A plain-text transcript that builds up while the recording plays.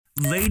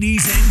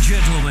Ladies and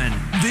gentlemen,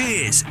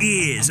 this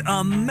is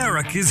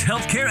America's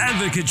Healthcare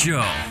Advocate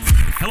Show.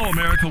 Hello,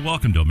 America.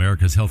 Welcome to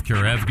America's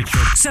Healthcare Advocate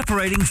Show.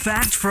 Separating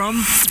fact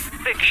from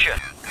fiction.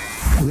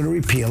 We're going to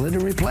repeal it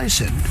and replace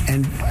it.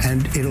 And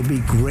it'll be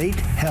great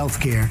health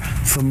care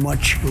for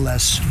much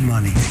less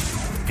money.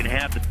 Can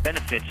have the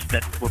benefits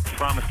that were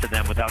promised to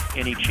them without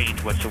any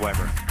change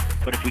whatsoever.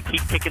 But if we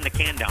keep kicking the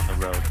can down the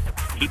road,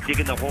 keep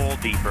digging the hole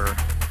deeper,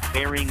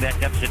 burying that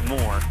deficit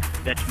more,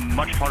 that's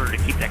much harder to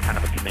keep that kind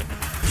of a commitment.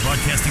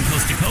 Broadcasting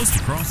coast to coast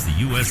across the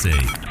USA.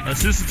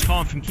 Susan's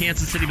calling from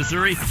Kansas City,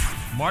 Missouri.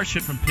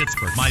 Marcia from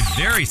Pittsburgh. My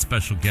very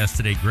special guest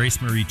today,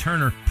 Grace Marie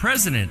Turner,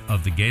 president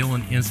of the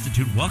Galen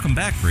Institute. Welcome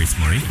back, Grace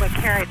Marie. Well,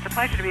 Carrie, it's a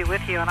pleasure to be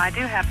with you, and I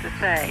do have to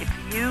say,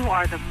 you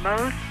are the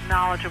most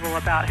knowledgeable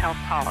about health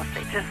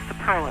policy, just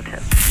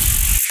superlative.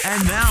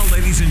 And now,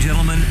 ladies and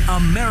gentlemen,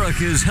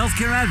 America's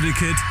Healthcare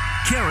Advocate,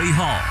 Carrie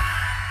Hall.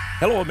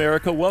 Hello,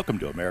 America. Welcome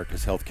to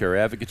America's Healthcare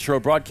Advocate Show,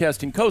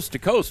 broadcasting coast to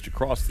coast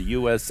across the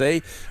USA,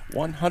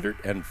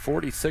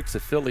 146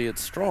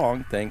 affiliates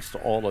strong, thanks to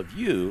all of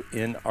you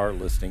in our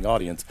listening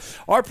audience.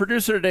 Our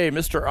producer today,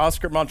 Mr.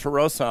 Oscar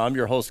Monterosa. I'm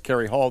your host,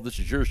 Carrie Hall. This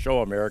is your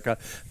show, America.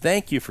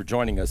 Thank you for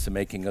joining us and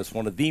making us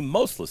one of the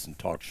most listened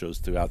talk shows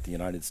throughout the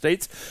United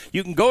States.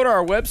 You can go to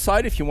our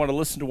website if you want to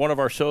listen to one of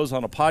our shows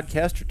on a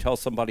podcast or tell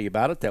somebody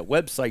about it. That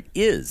website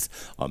is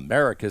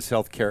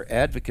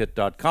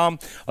americashealthcareadvocate.com.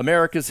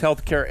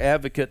 americashealthcareadvocate.com.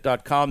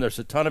 There's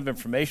a ton of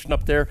information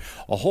up there.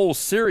 A whole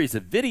series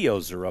of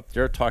videos are up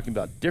there talking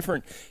about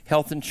different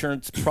health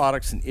insurance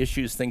products and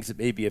issues, things that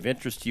may be of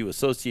interest to you,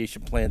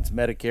 association plans,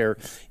 Medicare,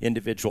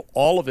 individual.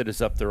 All of it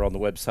is up there on the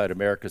website,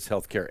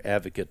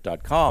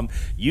 americashealthcareadvocate.com.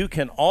 You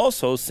can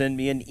also send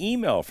me an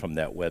email from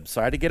that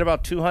website. I get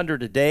about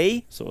 200 a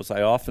day. So as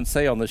I often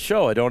say on the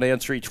show, I don't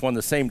answer each one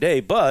the same day,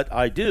 but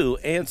I do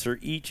answer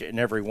each and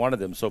every one of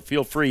them. So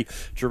feel free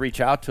to reach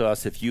out to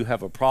us if you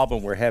have a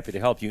problem. We're happy to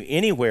help you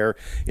anywhere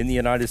in the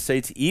United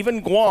States,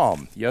 even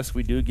Guam. Yes,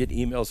 we do get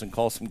emails and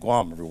calls from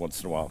Guam every once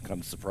in a while.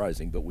 Kind of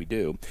surprising, but we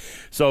do.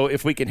 So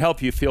if we can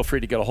help you, feel free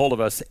to get a hold of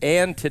us.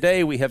 And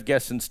today we have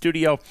guests in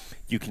studio.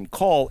 You can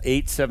call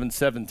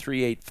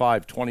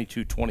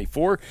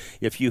 877-385-2224.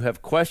 If you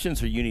have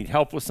questions or you need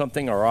help with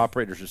something, our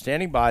operators are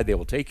standing by. They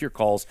will take your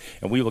calls,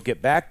 and we will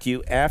get back to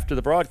you after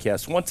the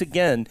broadcast. Once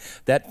again,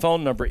 that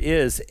phone number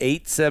is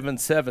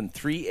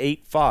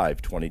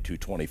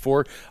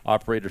 877-385-2224.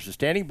 Operators are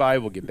standing by.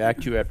 We'll get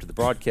back to you after the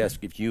broadcast.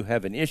 If you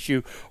have an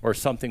issue or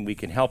something we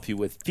can help you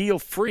with, feel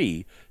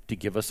free to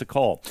give us a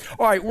call.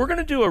 All right, we're going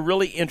to do a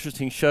really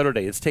interesting show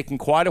today. It's taken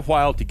quite a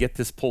while to get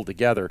this pulled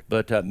together,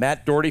 but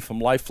Matt Doherty from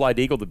Life Flight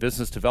Eagle, the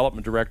business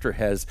development director,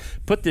 has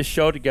put this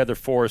show together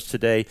for us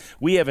today.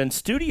 We have in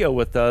studio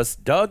with us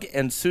Doug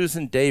and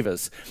Susan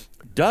Davis.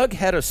 Doug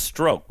had a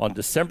stroke on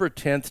December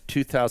 10th,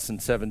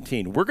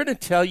 2017. We're going to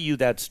tell you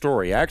that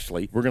story.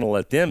 Actually, we're going to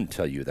let them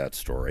tell you that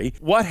story.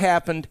 What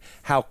happened,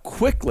 how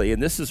quickly,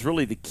 and this is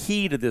really the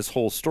key to this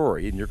whole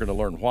story, and you're going to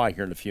learn why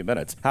here in a few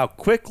minutes, how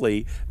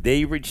quickly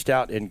they reached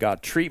out and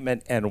got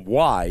treatment and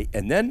why.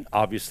 And then,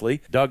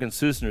 obviously, Doug and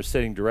Susan are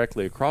sitting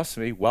directly across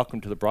from me.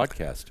 Welcome to the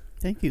broadcast.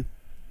 Thank you.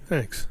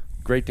 Thanks.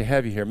 Great to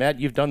have you here. Matt,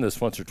 you've done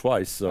this once or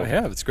twice. So I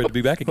have. It's great to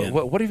be back again.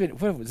 What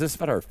is this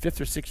about our 5th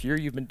or 6th year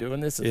you've been doing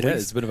this? It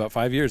has. It's been about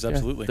 5 years,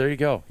 absolutely. Yeah, there you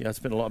go. Yeah, it's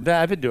been a long.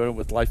 I've been doing it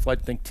with Life Flight,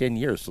 I think, 10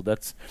 years, so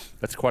that's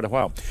quite a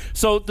while.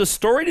 So the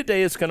story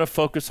today is going to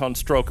focus on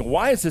stroke. And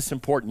why is this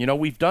important? You know,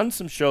 we've done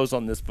some shows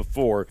on this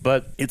before,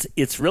 but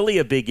it's really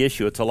a big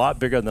issue. It's a lot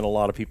bigger than a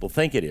lot of people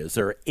think it is.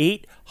 There are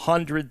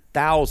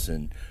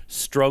 800,000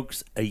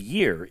 strokes a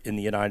year in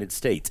the United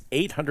States.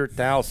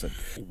 800,000.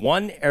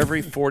 One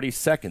every 40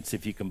 seconds,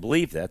 if you can believe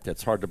that.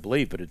 That's hard to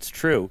believe, but it's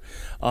true.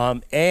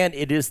 And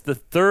it is the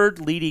third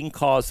leading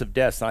cause of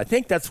death. And I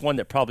think that's one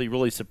that probably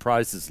really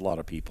surprises a lot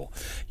of people.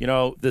 You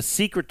know, the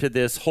secret to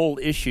this whole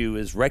issue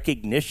is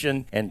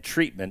recognition and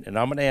treatment. And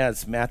I'm going to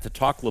ask Matt to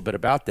talk a little bit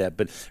about that.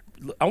 But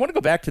I want to go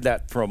back to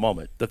that for a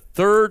moment. The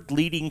third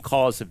leading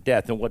cause of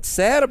death. And what's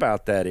sad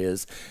about that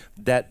is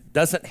that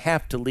doesn't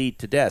have to lead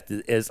to death.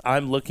 As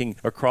I'm looking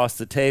across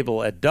the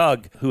table at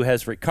Doug, who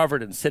has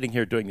recovered and sitting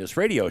here doing this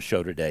radio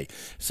show today.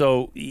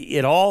 So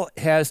it all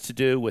has to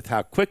do with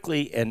how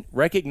quickly and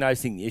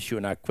recognizing the issue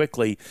and how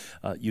quickly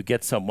you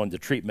get someone to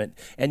treatment.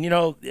 And, you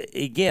know,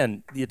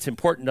 again, it's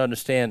important to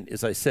understand,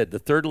 as I said, the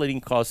third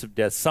leading cause of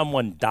death,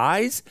 someone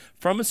dies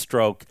from a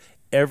stroke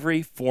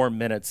every 4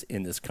 minutes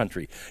in this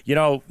country. You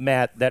know,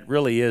 Matt, that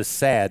really is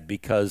sad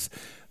because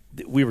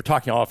we were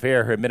talking off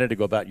air a minute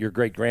ago about your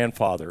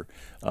great-grandfather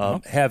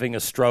having a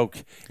stroke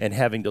and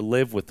having to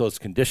live with those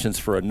conditions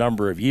for a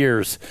number of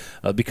years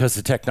because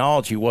the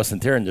technology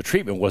wasn't there and the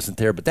treatment wasn't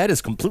there. But that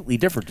is completely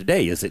different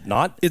today, is it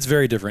not? It's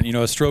very different. You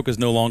know, a stroke is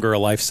no longer a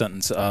life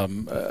sentence. A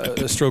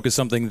stroke is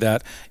something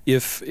that,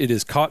 if it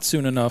is caught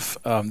soon enough,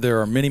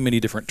 there are many, many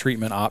different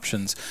treatment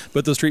options.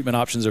 But those treatment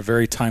options are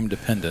very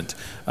time-dependent.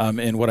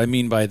 And what I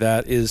mean by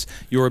that is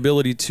your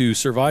ability to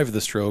survive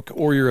the stroke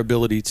or your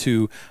ability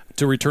to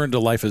to return to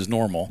life as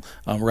normal,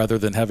 rather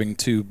than having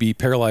to be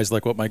paralyzed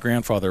like what my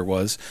grandfather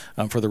was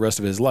for the rest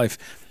of his life.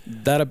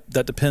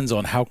 That depends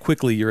on how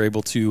quickly you're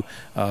able to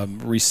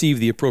receive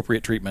the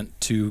appropriate treatment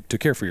to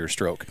care for your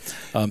stroke.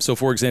 So,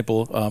 for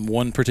example,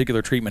 one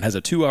particular treatment has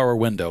a 2-hour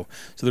window.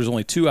 So there's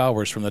only 2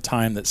 hours from the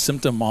time that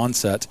symptom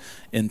onset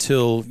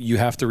until you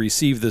have to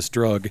receive this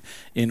drug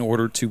in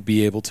order to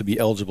be able to be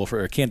eligible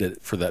for a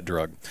candidate for that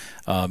drug.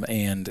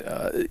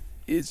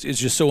 It's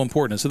just so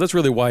important. And so that's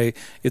really why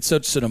it's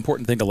such an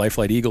important thing to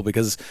LifeFlight Eagle,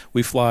 because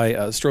we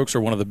fly, strokes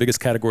are one of the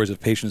biggest categories of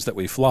patients that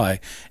we fly.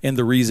 And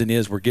the reason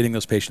is we're getting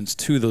those patients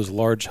to those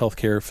large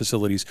healthcare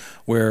facilities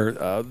where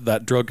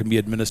that drug can be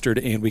administered,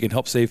 and we can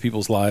help save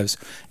people's lives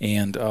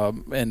and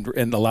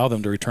allow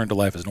them to return to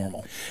life as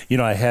normal. You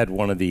know, I had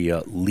one of the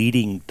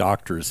leading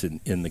doctors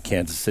in the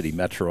Kansas City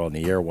Metro on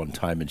the air one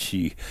time, and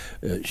she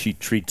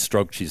treats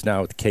stroke. She's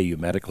now at the KU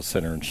Medical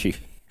Center, and she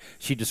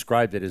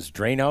described it as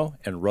Drano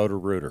and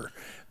Roto-Rooter.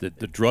 The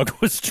drug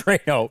was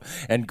Drano,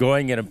 and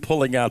going in and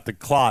pulling out the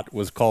clot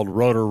was called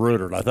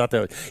Roto-Rooter. And I thought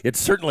that it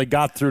certainly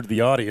got through to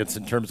the audience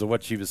in terms of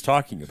what she was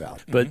talking about.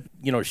 Mm-hmm. But,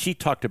 you know, she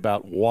talked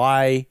about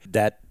why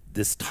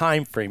this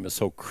time frame is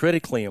so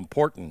critically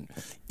important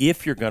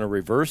if you're going to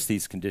reverse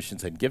these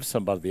conditions and give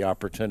somebody the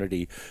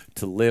opportunity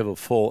to live a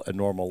full and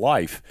normal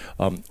life,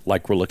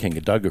 like we're looking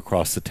at Doug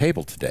across the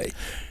table today.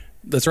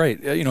 That's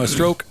right. You know, a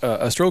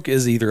stroke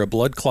is either a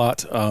blood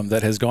clot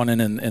that has gone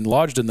in and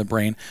lodged in the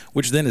brain,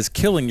 which then is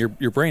killing your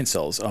brain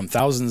cells.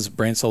 Thousands of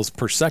brain cells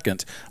per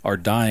second are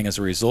dying as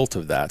a result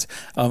of that.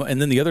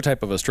 And then the other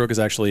type of a stroke is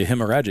actually a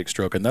hemorrhagic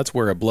stroke, and that's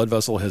where a blood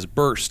vessel has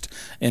burst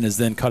and is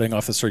then cutting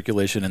off the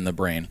circulation in the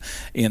brain.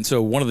 And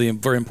so one of the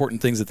very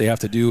important things that they have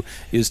to do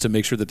is to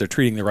make sure that they're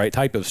treating the right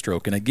type of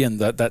stroke. And again,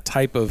 that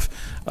type of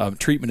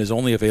treatment is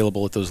only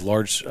available at those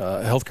large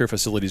healthcare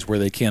facilities where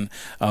they can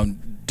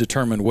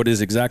determine what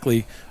is exactly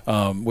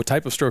what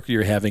type of stroke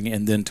you're having,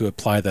 and then to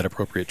apply that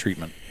appropriate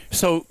treatment.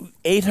 So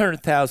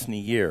 800,000 a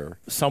year,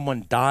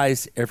 someone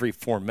dies every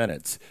 4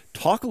 minutes.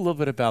 Talk a little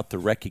bit about the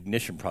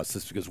recognition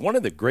process, because one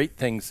of the great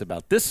things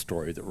about this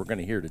story that we're going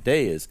to hear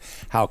today is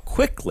how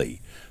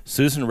quickly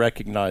Susan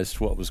recognized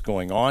what was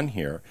going on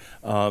here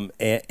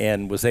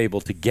and was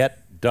able to get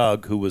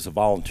Doug, who was a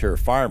volunteer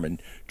fireman,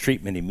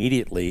 treatment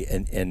immediately,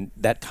 and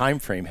that time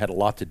frame had a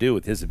lot to do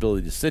with his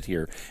ability to sit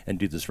here and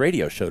do this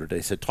radio show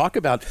today. So talk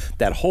about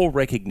that whole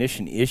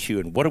recognition issue,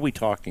 and what are we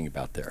talking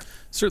about there?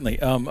 Certainly.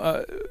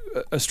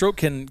 A stroke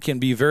can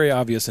be very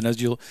obvious, and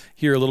as you'll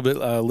hear a little bit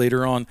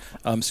later on,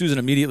 Susan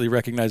immediately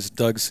recognized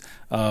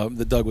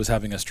that Doug was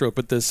having a stroke,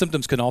 but the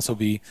symptoms can also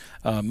be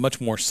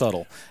much more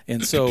subtle.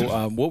 And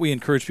so what we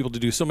encourage people to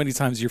do, so many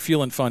times you're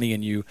feeling funny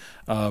and you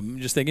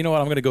just think, you know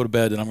what, I'm going to go to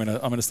bed and I'm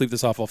going to sleep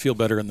this off. I'll feel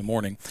better in the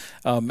morning.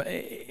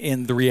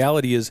 And the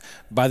reality is,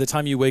 by the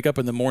time you wake up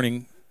in the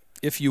morning,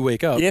 if you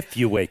wake up,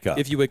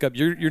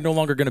 you're no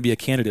longer going to be a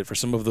candidate for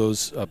some of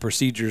those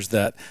procedures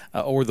that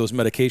or those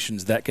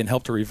medications that can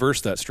help to reverse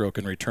that stroke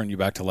and return you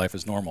back to life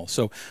as normal.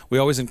 So we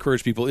always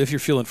encourage people, if you're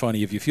feeling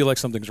funny, if you feel like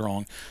something's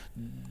wrong,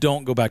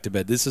 don't go back to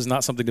bed. This is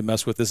not something to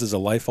mess with. This is a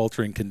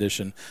life-altering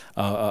condition,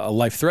 a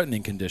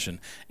life-threatening condition,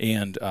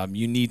 and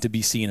you need to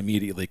be seen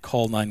immediately.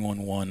 Call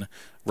 911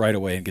 right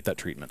away and get that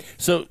treatment.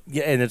 So,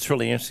 yeah, and it's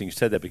really interesting you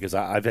said that, because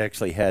I've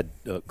actually had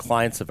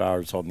clients of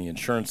ours on the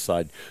insurance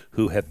side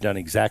who have done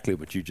exactly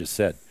what you just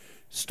said.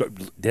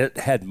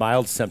 Had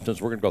mild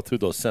symptoms. We're going to go through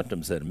those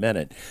symptoms in a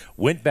minute.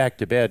 Went back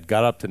to bed,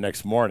 got up the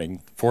next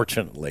morning,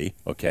 fortunately,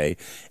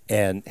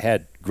 and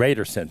had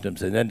greater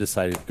symptoms, and then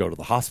decided to go to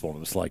the hospital. And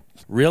it was like,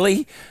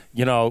 really?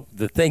 You know,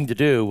 the thing to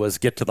do was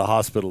get to the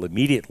hospital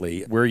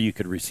immediately where you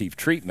could receive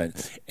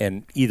treatment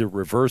and either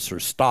reverse or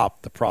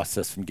stop the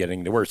process from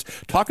getting worse.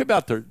 Talk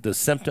about the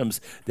symptoms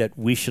that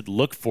we should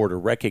look for to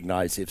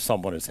recognize if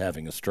someone is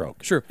having a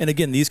stroke. Sure. And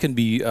again, these can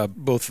be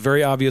both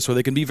very obvious, or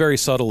they can be very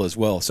subtle as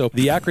well. So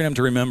the acronym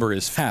to remember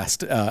is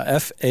FAST,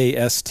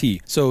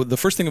 F-A-S-T. So the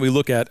first thing that we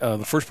look at,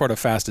 the first part of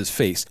FAST is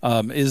face.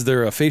 Is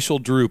there a facial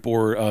droop,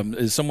 or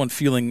is someone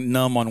feeling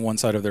numb on one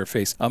side of their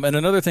face? And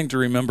another thing to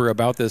remember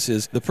about this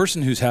is the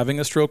person who's having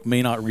a stroke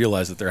may not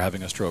realize that they're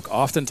having a stroke.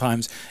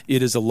 Oftentimes,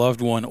 it is a loved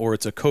one or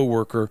it's a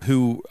coworker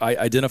who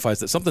identifies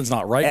that something's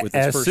not right with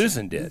this person.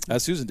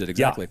 As Susan did,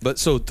 exactly. Yeah. But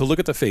so to look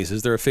at the face,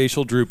 is there a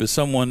facial droop? Is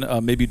someone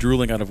maybe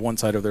drooling out of one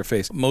side of their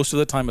face? Most of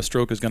the time, a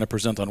stroke is going to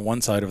present on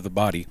one side of the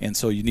body, and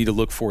so you need to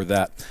look for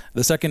that.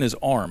 The second is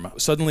arm.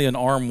 Suddenly, an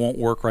arm won't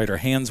work right, or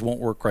hands won't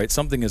work right.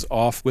 Something is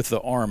off with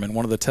the arm, and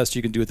one of the tests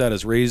you can do with that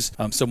is raise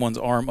someone's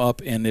arm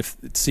up and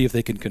see if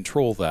they can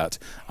control that.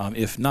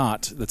 If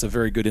not, that's a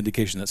very good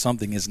indication that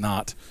something is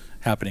not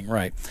happening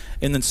right.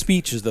 And then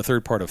speech is the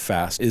third part of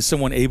FAST. Is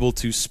someone able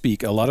to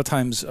speak? A lot of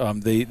times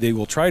they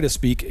will try to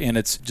speak and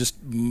it's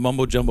just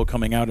mumbo jumbo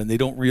coming out, and they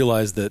don't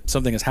realize that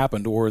something has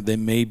happened, or they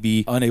may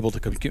be unable to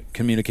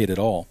communicate at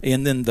all.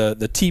 And then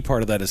the T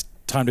part of that is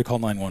time to call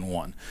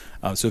 911.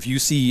 So if you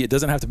see, it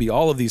doesn't have to be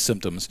all of these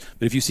symptoms,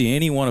 but if you see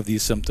any one of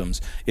these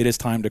symptoms, it is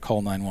time to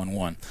call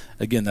 911.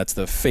 Again, that's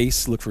the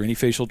face. Look for any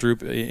facial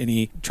droop,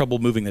 any trouble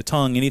moving the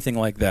tongue, anything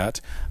like that.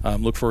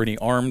 Look for any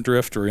arm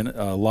drift or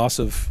loss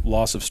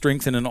of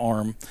strength in an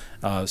arm,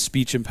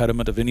 speech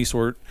impediment of any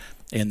sort,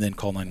 and then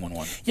call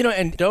 911.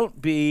 And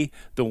don't be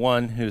the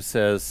one who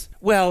says,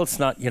 well, it's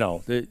not,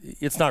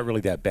 it's not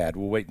really that bad.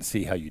 We'll wait and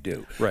see how you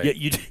do. Right.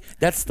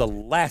 That's the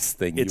last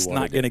thing you want to do. It's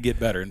not going to get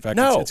better. In fact,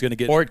 no. It's going to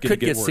get or it could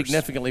get worse.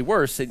 Significantly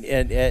worse.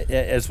 And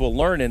as we'll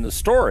learn in the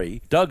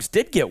story, Doug's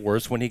did get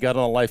worse when he got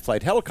on a Life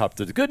Flight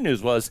helicopter. The good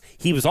news was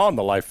he was on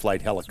the Life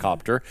Flight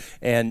helicopter,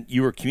 and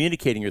you were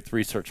communicating with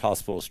Research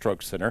Hospital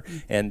Stroke Center,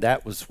 and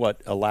that was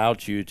what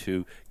allowed you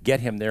to get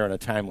him there in a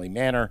timely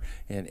manner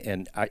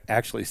and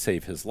actually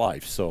save his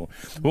life. So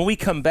when we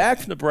come back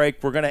from the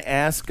break, we're going to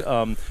ask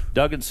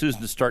Doug and Susan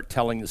to start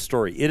telling the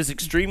story. It is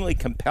extremely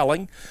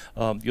compelling.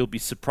 You'll be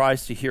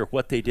surprised to hear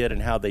what they did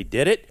and how they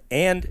did it.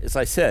 And as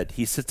I said,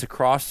 he sits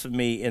across from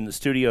me in the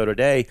studio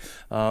today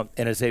and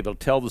is able to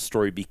tell the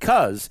story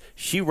because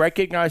she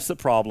recognized the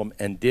problem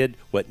and did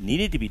what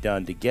needed to be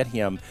done to get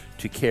him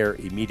to care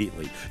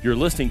immediately. You're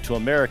listening to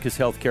America's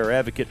Healthcare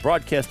Advocate,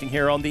 broadcasting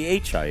here on the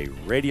HIA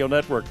Radio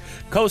Network,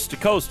 coast to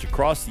coast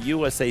across the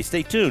USA.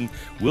 Stay tuned.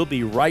 We'll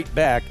be right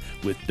back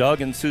with Doug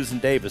and Susan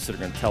Davis that are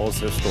going to tell us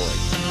their story.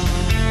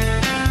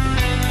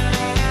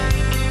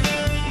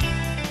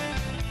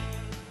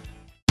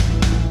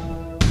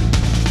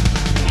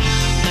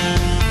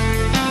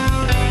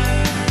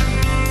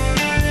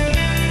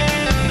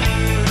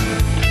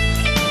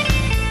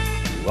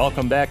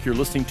 Welcome back. You're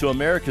listening to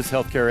America's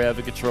Healthcare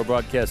Advocate Show,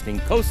 broadcasting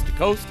coast to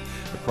coast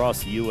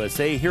across the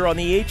USA here on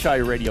the HI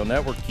Radio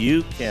Network.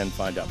 You can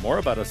find out more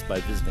about us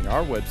by visiting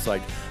our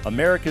website,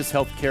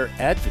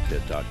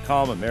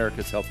 americashealthcareadvocate.com,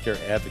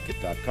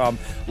 americashealthcareadvocate.com.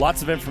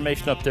 Lots of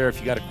information up there. If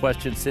you got a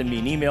question, send me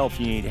an email. If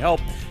you need help,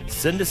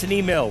 send us an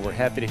email. We're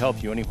happy to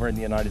help you anywhere in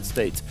the United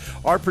States.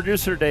 Our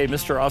producer today,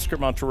 Mr. Oscar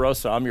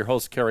Monterosa. I'm your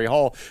host, Kerry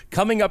Hall.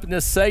 Coming up in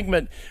this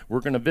segment,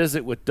 we're going to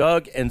visit with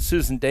Doug and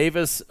Susan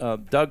Davis.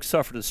 Doug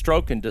suffered a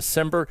stroke in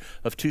December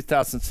of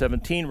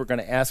 2017. We're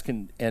going to ask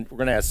and we're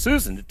going to ask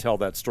Susan to tell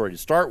that story to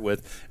start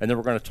with, and then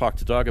we're going to talk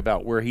to Doug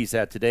about where he's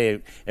at today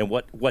and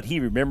what he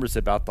remembers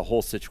about the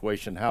whole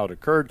situation, how it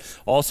occurred.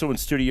 Also in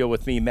studio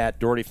with me, Matt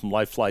Doherty from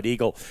Life Flight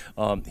Eagle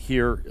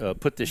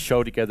put this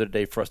show together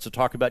today for us to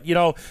talk about.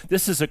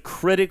 This is a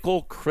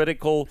critical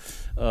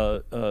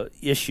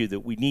issue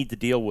that we need to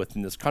deal with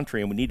in this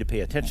country, and we need to pay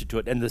attention to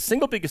it. And the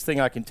single biggest thing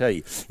I can tell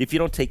you, if you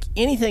don't take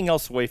anything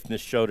else away from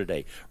this show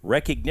today,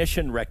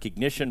 recognition.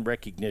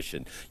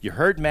 You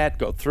heard Matt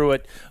go through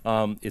it.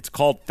 It's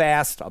called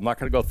FAST. I'm not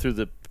going to go through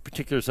the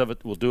particulars of it.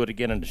 We'll do it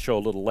again in the show a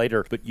little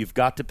later, but you've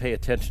got to pay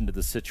attention to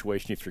the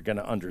situation if you're going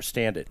to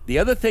understand it. The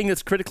other thing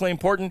that's critically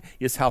important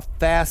is how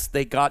fast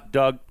they got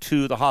Doug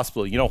to the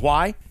hospital. You know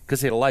why?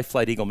 Because they had a Life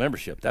Flight Eagle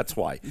membership. That's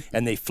why.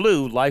 And they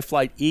flew Life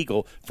Flight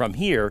Eagle from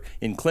here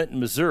in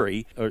Adrian,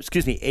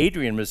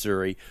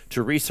 Missouri,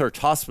 to Research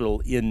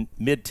Hospital in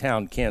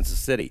Midtown, Kansas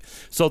City.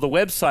 So the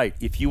website,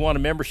 if you want a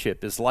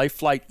membership, is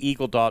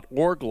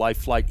lifeflighteagle.org,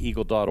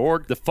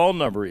 lifeflighteagle.org. The phone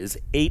number is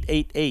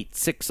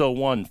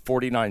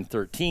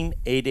 888-601-4913,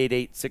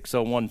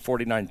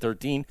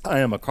 888-601-4913. I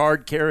am a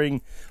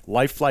card-carrying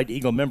Life Flight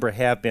Eagle member,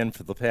 have been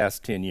for the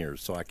past 10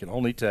 years. So I can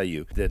only tell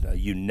you that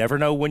you never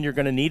know when you're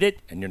going to need it,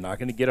 and you're not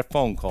going to get a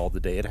phone call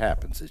the day it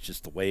happens. It's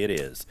just the way it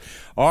is.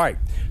 All right,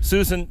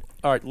 Susan.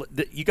 All right,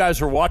 you guys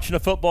were watching a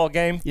football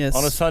game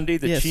on a Sunday.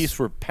 The Chiefs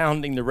were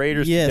pounding the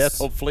Raiders to death,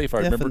 hopefully, if I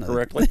remember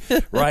correctly.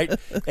 Right?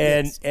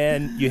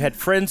 And you had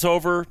friends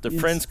over. The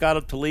friends got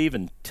up to leave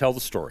and tell the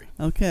story.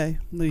 Okay.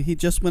 He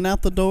just went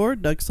out the door.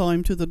 Doug saw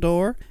him to the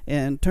door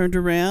and turned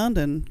around.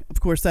 And, of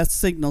course, that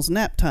signals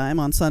nap time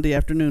on Sunday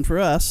afternoon for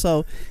us.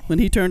 So when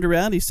he turned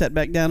around, he sat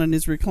back down in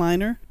his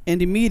recliner.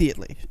 And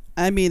immediately,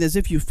 as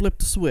if you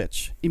flipped a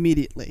switch,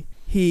 immediately,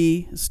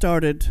 he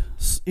started,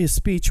 his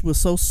speech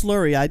was so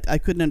slurry, I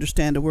couldn't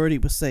understand a word he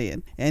was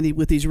saying. And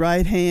with his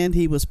right hand,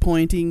 he was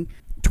pointing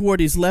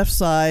toward his left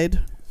side,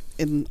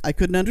 and I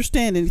couldn't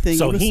understand anything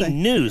he was saying. So he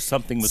knew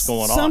something was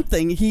going on.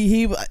 Something.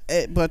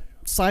 But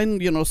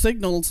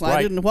signals, right.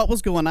 I didn't know what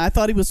was going on. I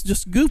thought he was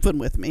just goofing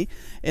with me.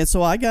 And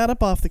so I got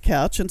up off the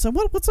couch and said,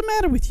 what's the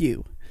matter with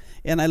you?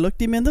 And I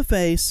looked him in the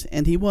face,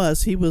 and he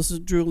was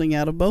drooling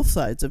out of both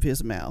sides of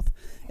his mouth.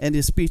 And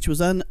his speech was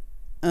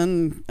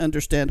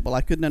ununderstandable.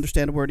 I couldn't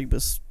understand a word he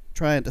was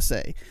trying to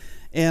say.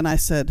 And I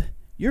said,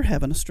 "You're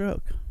having a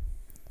stroke."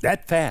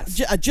 That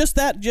fast? I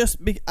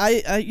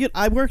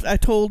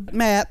told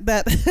Matt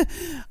that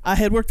I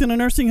had worked in a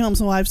nursing home,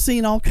 so I've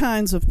seen all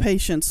kinds of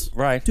patients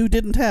who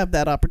didn't have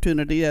that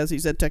opportunity, as he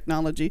said,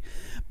 technology.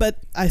 But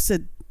I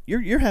said,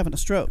 "You're having a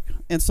stroke."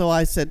 And so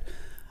I said,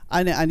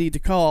 I need to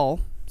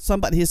call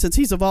somebody. Since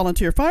he's a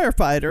volunteer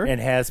firefighter and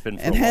has been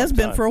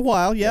for a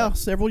while,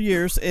 several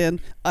years,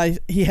 and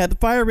he had the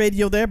fire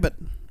radio there, but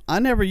I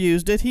never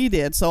used it. He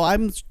did. So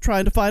I'm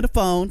trying to find a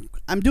phone.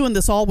 I'm doing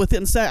this all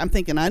within I'm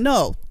thinking, I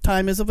know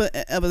time is of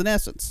an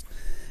essence,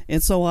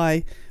 and so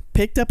I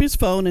picked up his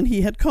phone, and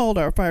he had called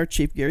our fire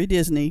chief, Gary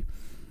Disney,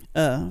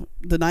 the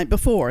night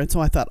before. And so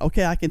I thought,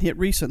 okay, I can hit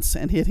Reasons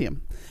and hit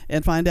him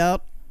and find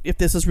out if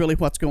this is really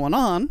what's going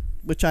on,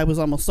 which I was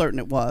almost certain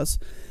it was.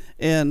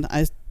 And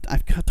I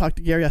talked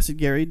to Gary. I said,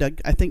 Gary,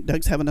 I think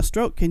Doug's having a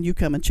stroke. Can you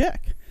come and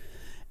check?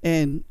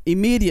 And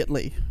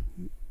immediately,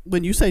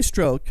 when you say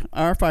stroke,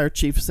 our fire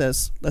chief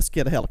says, let's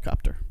get a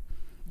helicopter.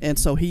 And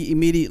so he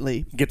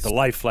immediately get the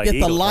Life Flight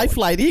Eagle. Get the Life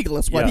Flight Eagle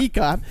is what he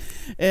got.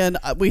 And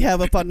we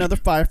have another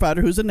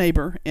firefighter who's a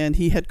neighbor, and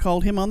he had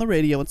called him on the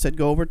radio and said,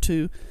 go over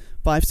to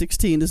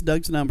 516 is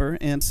Doug's number,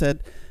 and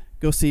said,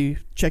 go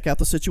check out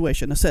the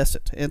situation, assess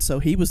it. And so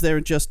he was there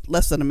in just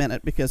less than a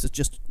minute because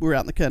we're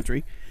out in the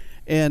country.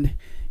 And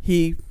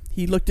he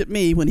looked at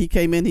me when he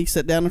came in. He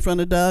sat down in front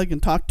of Doug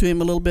and talked to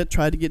him a little bit,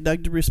 tried to get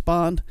Doug to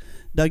respond.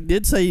 Doug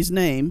did say his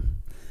name.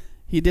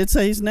 He did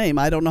say his name.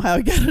 I don't know how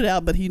he got it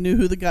out, but he knew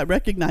who the guy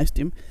recognized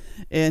him.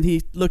 And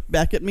he looked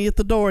back at me at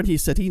the door, and he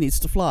said, he needs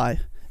to fly.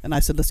 And I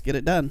said, let's get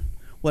it done.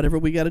 Whatever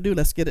we got to do,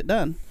 let's get it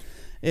done.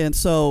 And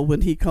so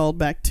when he called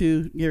back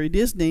to Gary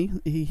Disney,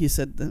 he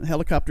said, the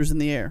helicopter's in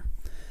the air.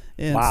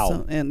 And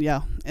wow.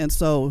 And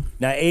so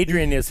now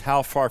Adrian is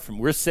how far from?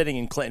 We're sitting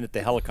in Clinton at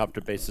the helicopter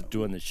base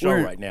doing the show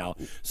right now.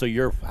 So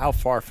you're how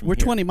far from? We're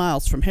here? 20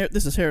 miles from here.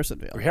 This is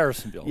Harrisonville.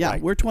 Harrisonville. Yeah,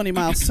 right. We're 20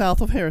 miles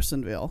south of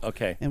Harrisonville.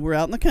 Okay. And we're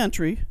out in the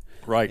country.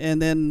 Right.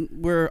 And then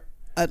we're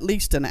at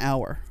least an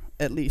hour,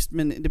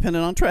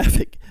 depending on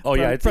traffic. Oh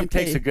yeah, it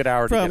takes a good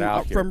hour to get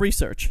out here. From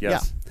research.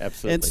 Yes, yeah,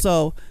 absolutely. And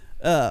so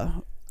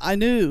I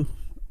knew.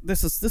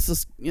 This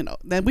is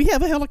then we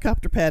have a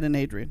helicopter pad in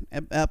Adrian.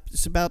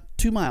 It's about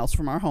 2 miles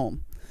from our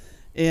home,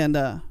 and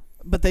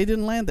but they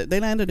didn't land there. They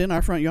landed in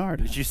our front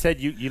yard. But you said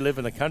you live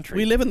in the country.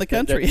 We live in the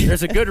country.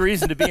 There's a good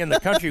reason to be in the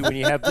country when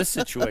you have this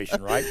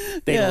situation, right?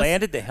 They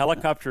landed the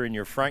helicopter in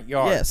your front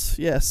yard.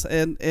 Yes,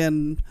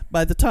 and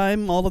by the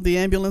time all of the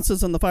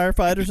ambulances and the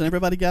firefighters and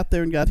everybody got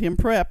there and got him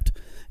prepped,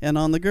 and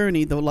on the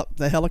gurney,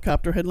 the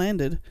helicopter had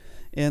landed.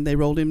 And they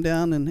rolled him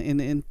down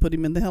and put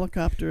him in the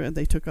helicopter, and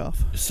they took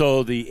off.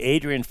 So the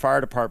Adrian Fire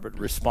Department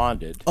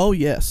responded. Oh,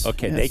 yes.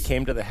 Okay, yes. They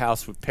came to the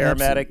house with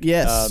paramedic.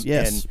 Yes.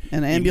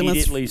 And ambulance.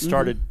 Immediately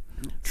started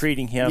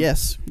treating him.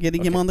 Yes,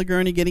 getting him on the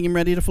gurney, getting him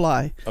ready to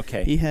fly.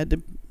 Okay. He had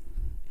to.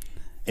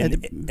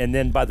 And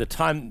then by the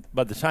time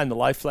the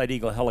Life Flight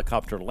Eagle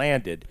helicopter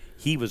landed,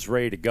 he was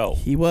ready to go.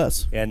 He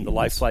was. And the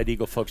Life Flight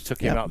Eagle folks took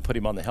him out and put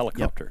him on the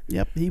helicopter.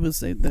 Yep. He was.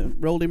 They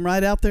rolled him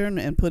right out there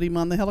and put him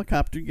on the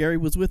helicopter. Gary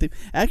was with him.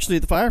 Actually,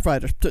 the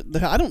firefighters.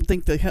 I don't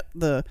think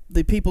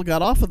the people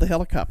got off of the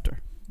helicopter.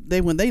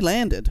 When they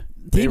landed,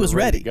 he was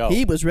ready.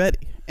 He was ready,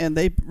 and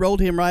they rolled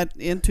him right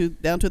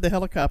down to the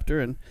helicopter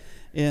and.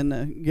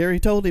 And Gary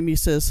told him, he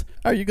says,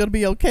 are you going to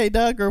be okay,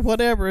 Doug, or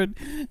whatever?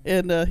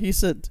 And he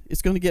said,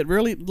 it's going to get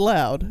really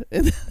loud.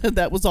 And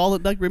that was all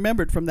that Doug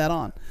remembered from that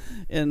on.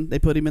 And they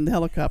put him in the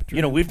helicopter.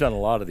 You know, we've done a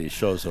lot of these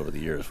shows over the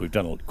years. We've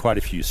done quite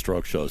a few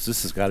stroke shows.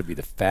 This has got to be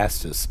the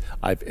fastest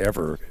I've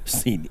ever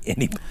seen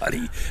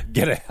anybody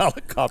get a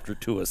helicopter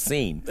to a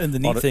scene. And the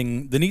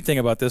neat thing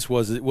about this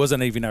was it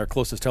wasn't even our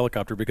closest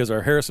helicopter because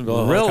our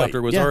Harrisonville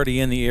helicopter was already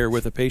in the air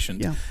with a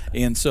patient. Yeah.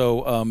 And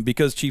so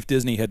because Chief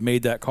Disney had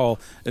made that call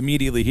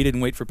immediately, he didn't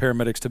wait for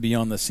paramedics to be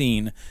on the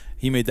scene.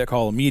 He made that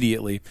call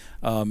immediately,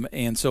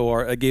 and so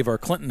it gave our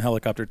Clinton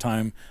helicopter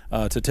time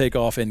to take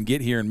off and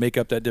get here and make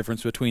up that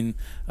difference between,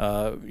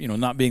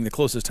 not being the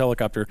closest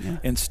helicopter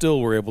and still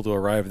were able to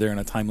arrive there in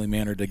a timely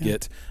manner to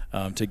get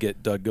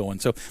Doug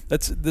going. So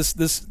that's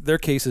their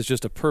case is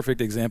just a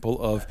perfect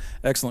example of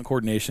excellent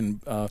coordination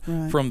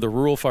from the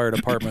rural fire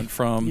department,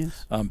 from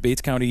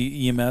Bates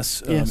County EMS,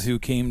 who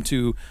came with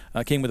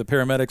the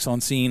paramedics on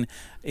scene,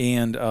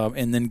 and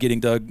then getting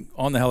Doug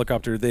on the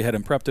helicopter. They had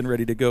him prepped and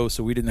ready to go,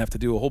 so we didn't have to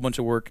do a whole bunch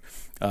of work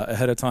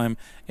ahead of time,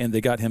 and they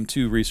got him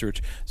to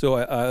research. So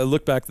I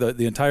look back,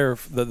 the entire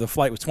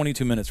flight was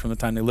 22 minutes from the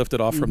time they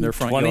lifted off from their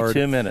front yard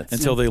 22 minutes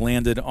until they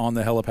landed on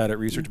the helipad at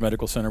Research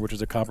Medical Center, which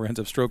is a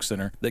comprehensive stroke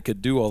center that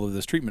could do all of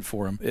this treatment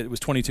for him. It was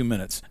 22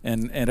 minutes,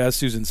 and as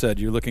Susan said,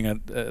 you're looking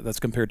at that's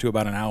compared to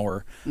about an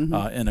hour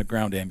in a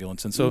ground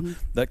ambulance, and so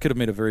that could have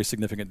made a very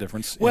significant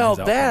difference. Well,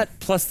 that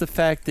plus the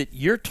fact that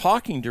you're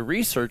talking to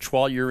Research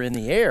while you're in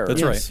the air.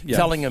 That's right. Yeah.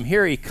 Telling him,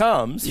 here he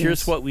comes,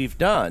 here's what we've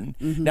done.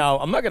 Now,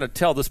 I'm not going to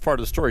tell this part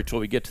of the story until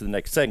we get to the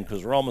next segment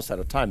because we're almost out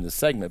of time in this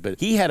segment, but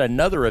he had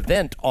another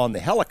event on the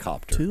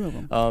helicopter. 2 of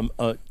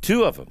them.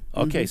 2 of them.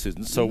 Okay,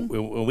 Susan. So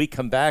when we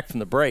come back from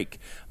the break,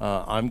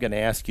 I'm going to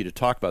ask you to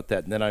talk about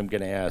that, and then I'm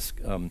going to ask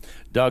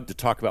Doug to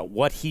talk about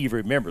what he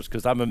remembers,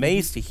 because I'm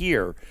amazed to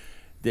hear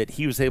that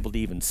he was able to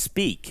even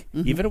speak,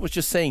 even if it was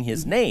just saying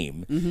his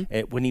name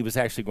when he was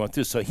actually going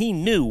through. So he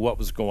knew what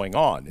was going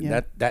on,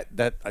 and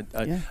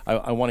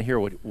I want to hear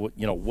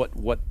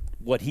what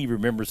what he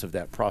remembers of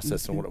that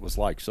process and what it was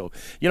like. So,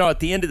 at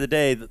the end of the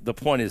day, the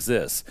point is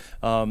this.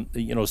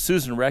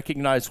 Susan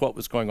recognized what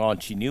was going on.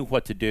 She knew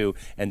what to do,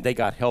 and they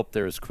got help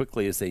there as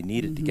quickly as they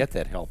needed to get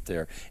that help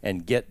there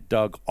and get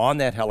Doug on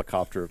that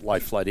helicopter at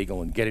Life Flight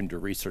Eagle and get him to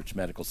Research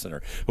Medical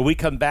Center. When we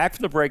come back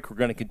from the break, we're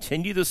going to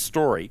continue this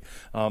story.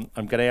 I'm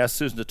going to ask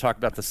Susan to talk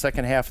about the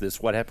second half of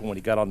this, what happened when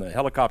he got on the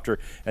helicopter,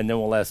 and then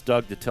we'll ask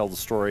Doug to tell the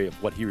story of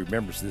what he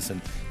remembers of this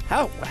and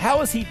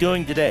how is he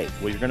doing today?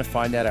 Well, you're going to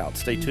find that out.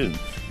 Stay tuned.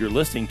 You're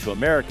listening to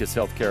America's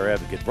Healthcare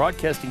Advocate,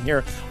 broadcasting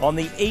here on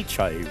the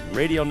HIA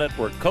Radio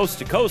Network, coast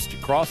to coast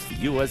across the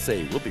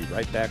USA. We'll be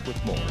right back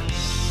with more.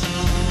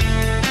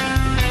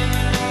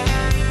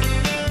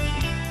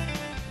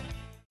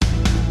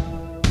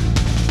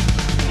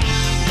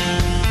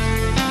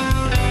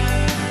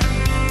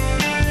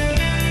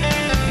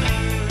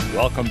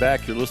 Welcome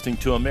back. You're listening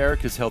to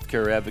America's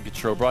Healthcare Advocate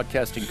Show,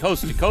 broadcasting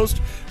coast to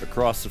coast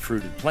across the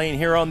fruited plain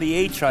here on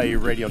the HIA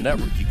Radio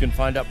Network. You can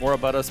find out more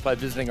about us by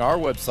visiting our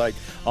website,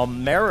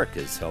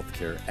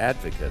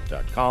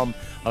 americashealthcareadvocate.com,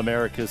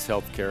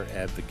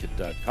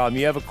 americashealthcareadvocate.com.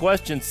 You have a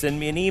question, send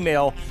me an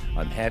email.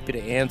 I'm happy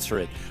to answer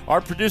it. Our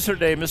producer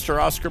today,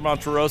 Mr. Oscar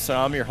Monterosa.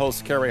 I'm your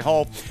host, Kerry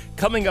Hall.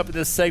 Coming up in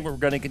this segment, we're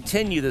going to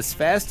continue this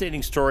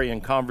fascinating story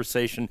and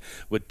conversation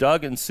with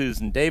Doug and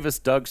Susan Davis.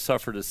 Doug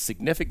suffered a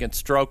significant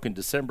stroke in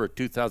December of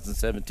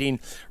 2017,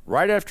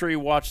 right after he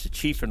watched the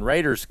Chiefs and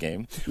Raiders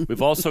game.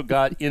 We've also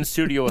got in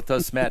studio with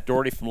us Matt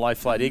Doherty from Life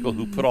Flight Eagle,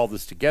 who put all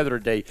this together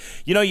today.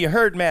 You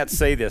heard Matt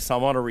say this. I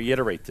want to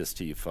reiterate this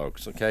to you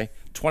folks, okay?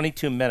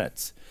 22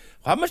 minutes.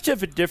 How much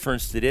of a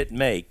difference did it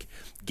make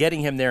getting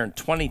him there in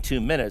 22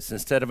 minutes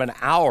instead of an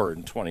hour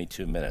and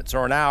 22 minutes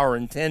or an hour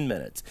and 10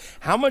 minutes?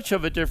 How much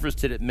of a difference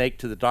did it make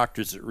to the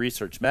doctors at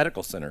Research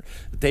Medical Center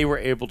that they were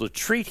able to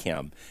treat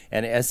him?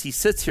 And as he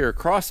sits here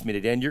across from me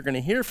today, and you're going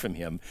to hear from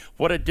him,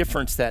 what a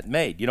difference that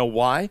made. You know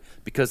why?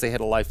 Because they had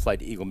a Life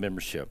Flight Eagle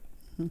membership.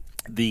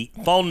 The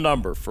phone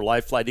number for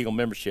Life Flight Eagle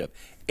membership,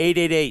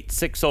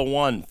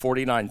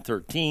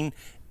 888-601-4913,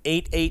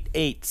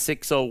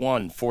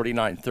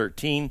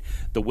 888-601-4913.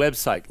 The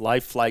website,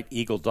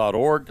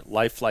 lifeflighteagle.org,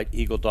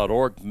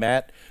 lifeflighteagle.org.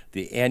 Matt,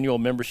 the annual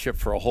membership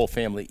for a whole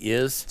family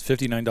is? It's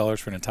 $59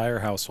 for an entire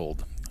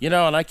household.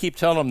 And I keep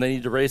telling them they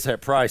need to raise that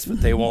price,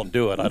 but they won't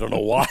do it. I don't know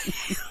why.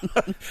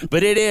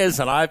 But it is,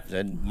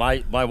 and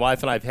my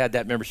wife and I have had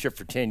that membership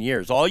for 10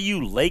 years. All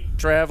you lake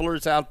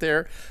travelers out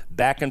there,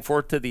 back and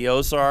forth to the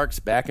Ozarks,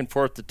 back and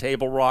forth to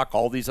Table Rock,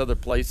 all these other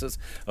places.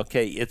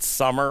 Okay, it's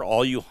summer.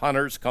 All you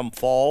hunters come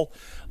fall.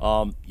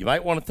 You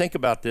might want to think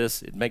about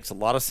this. It makes a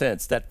lot of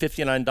sense. That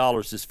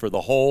 $59 is for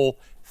the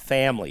whole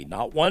family,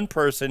 not one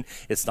person.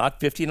 It's not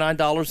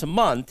 $59 a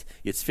month.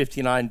 It's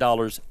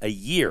 $59 a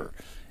year.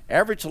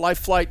 Average life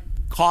flight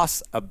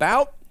costs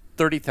about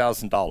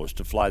 $30,000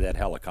 to fly that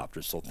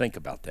helicopter, so think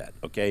about that,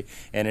 okay?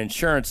 And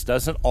insurance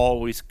doesn't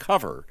always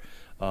cover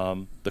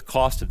the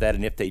cost of that,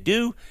 and if they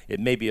do, it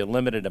may be a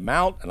limited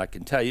amount, and I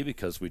can tell you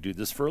because we do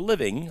this for a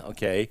living,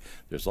 okay,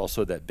 there's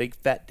also that big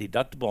fat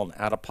deductible and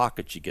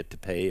out-of-pocket you get to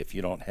pay if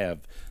you don't have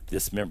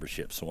this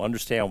membership. So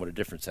understand what a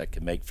difference that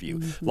can make for you.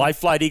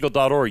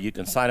 LifeFlightEagle.org. You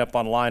can sign up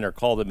online or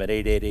call them at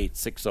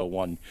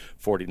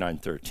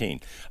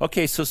 888-601-4913.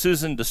 Okay, so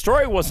Susan, the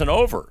story wasn't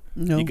over.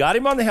 No. You got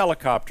him on the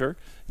helicopter.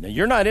 Now,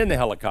 you're not in the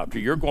helicopter.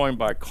 You're going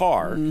by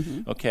car.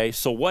 Okay,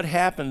 so what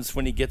happens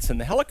when he gets in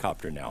the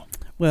helicopter now?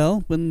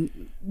 Well,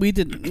 when we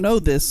didn't know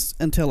this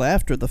until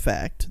after the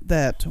fact,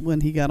 that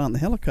when he got on the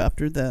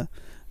helicopter, the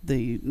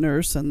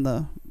nurse and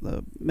the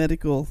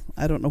medical,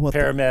 I don't know what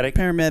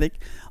paramedic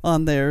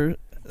on there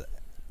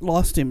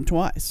lost him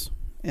twice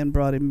and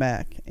brought him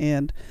back.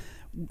 And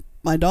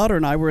my daughter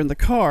and I were in the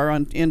car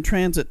in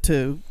transit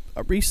to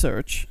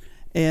Research,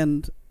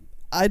 and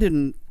I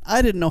didn't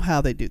know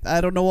how they do that.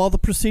 I don't know all the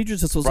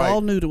procedures. This was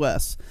all new to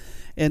us.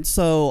 And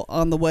so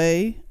on the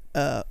way,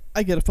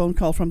 I get a phone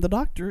call from the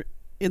doctor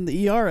in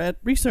the ER at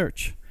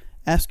Research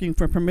asking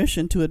for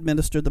permission to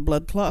administer the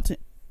blood clot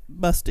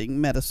busting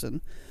medicine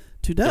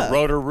to Doug. The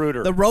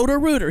Roto-Rooter. The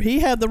Roto-Rooter.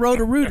 He had the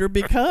Roto-Rooter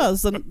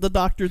because the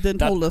doctor then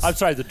told us. I'm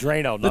sorry, the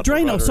Drano. The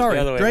Drano, sorry.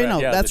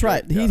 Drano, yeah, that's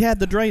right. He had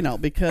the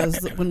Drano because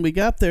when we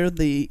got there,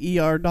 the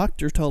ER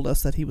doctor told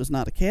us that he was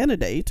not a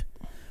candidate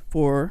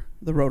for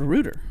the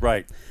Roto-Rooter.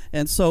 Right.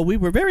 And so we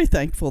were very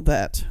thankful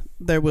that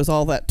there was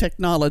all that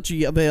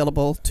technology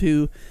available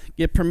to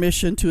get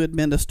permission to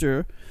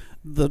administer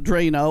the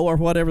Drano, or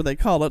whatever they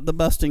call it, the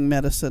busting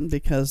medicine,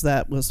 because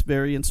that was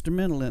very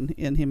instrumental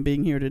in him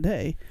being here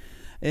today.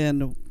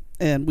 And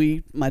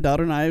my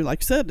daughter and I,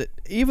 like I said,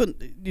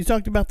 even you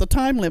talked about the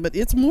time limit,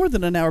 it's more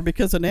than an hour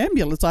because an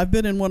ambulance, I've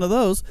been in one of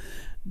those,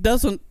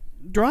 doesn't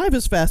drive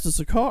as fast as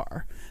a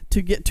car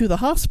to get to the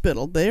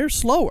hospital. They're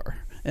slower.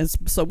 And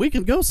so we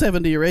can go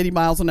 70 or 80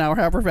 miles an hour,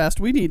 however fast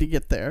we need to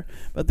get there.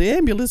 But the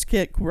ambulance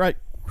can't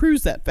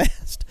cruise that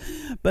fast.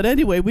 But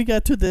anyway, we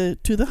got to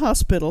the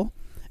hospital,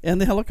 and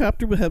the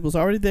helicopter was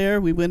already there.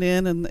 We went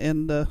in,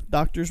 and the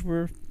doctors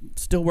were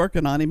still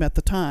working on him at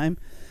the time.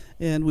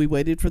 And we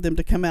waited for them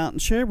to come out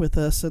and share with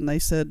us, and they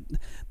said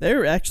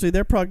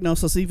their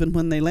prognosis, even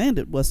when they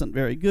landed, wasn't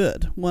very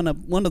good. One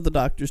of the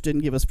doctors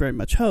didn't give us very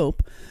much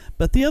hope,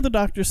 but the other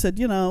doctor said,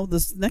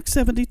 the next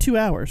 72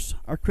 hours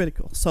are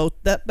critical. So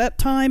that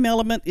time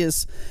element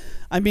is,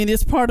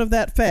 it's part of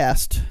that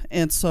fast,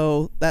 and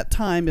so that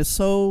time is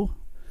so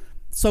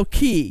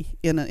key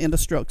in a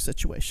stroke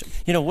situation.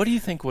 What do you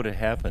think would have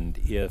happened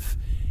if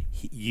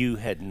you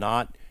had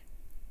not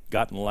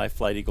gotten Life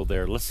Flight Eagle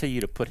there? Let's say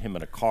you'd have put him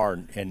in a car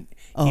and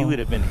he would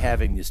have been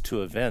having these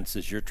two events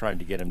as you're trying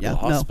to get him to the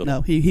hospital.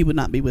 No, he would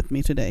not be with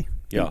me today.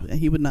 Yeah.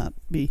 He would not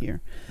be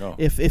here. No.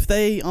 If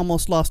they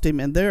almost lost him,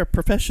 and they're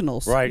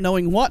professionals, right,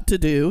 knowing what to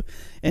do,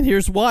 and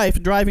here's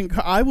wife driving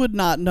car, I would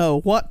not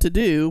know what to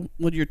do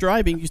when you're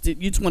driving. You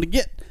just want to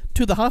get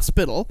to the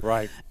hospital.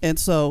 Right. And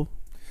so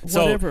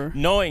whatever.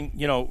 Knowing,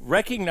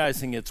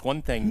 recognizing it's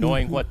one thing,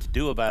 knowing what to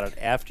do about it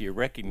after you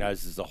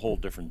recognize is a whole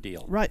different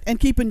deal. Right,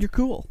 and keeping your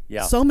cool.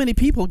 Yeah. So many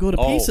people go to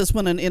pieces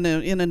when in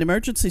an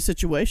emergency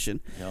situation.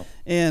 Yeah.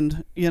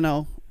 And,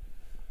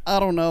 I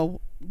don't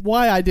know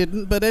why I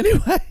didn't, but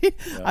anyway,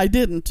 I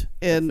didn't.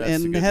 And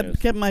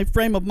kept my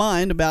frame of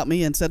mind about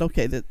me and said,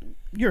 okay, that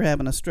you're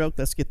having a stroke,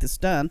 let's get this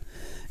done.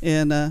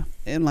 And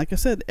like I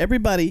said,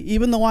 everybody,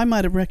 even though I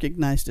might have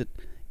recognized it,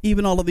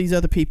 even all of these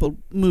other people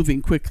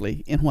moving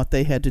quickly in what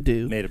they had to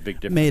do made a big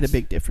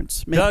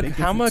difference. Doug,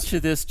 how much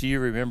of this do you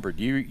remember?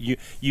 Do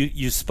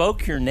you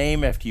spoke your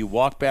name after you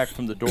walked back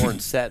from the door and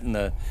sat in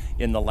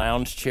the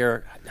lounge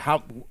chair?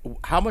 How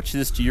much of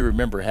this do you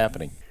remember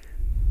happening?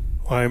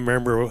 Well, I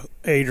remember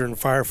Adrian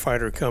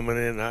firefighter coming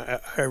in.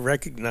 I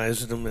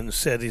recognized him and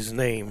said his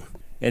name.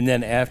 And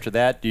then after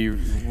that, do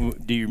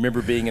you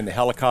remember being in the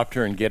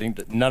helicopter and getting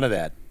none of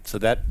that? So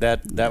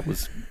that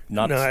was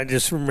not. No, I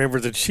just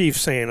remember the chief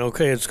saying,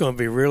 "Okay, it's going to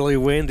be really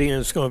windy and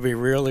it's going to be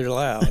really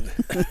loud."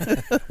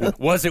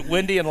 Was it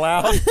windy and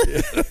loud?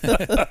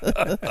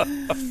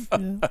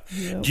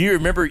 Yeah. Do you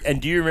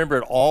remember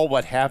at all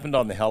what happened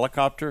on the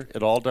helicopter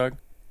at all, Doug?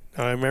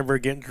 I remember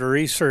getting to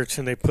research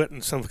and they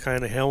putting some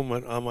kind of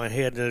helmet on my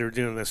head and they were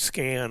doing a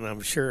scan,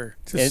 I'm sure,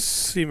 to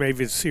see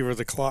where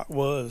the clot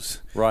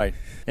was. Right.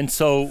 And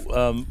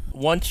so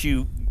once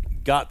you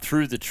got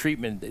through the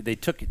treatment,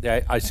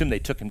 I assume they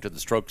took him to the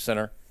stroke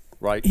center,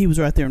 right? He was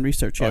right there in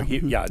research, yeah.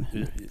 Yeah.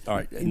 All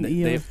right.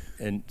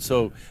 And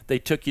so they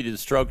took you to the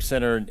stroke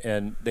center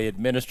and they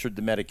administered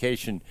the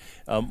medication.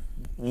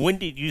 When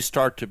did you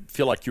start to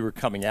feel like you were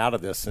coming out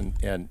of this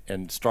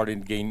and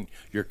starting to gain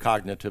your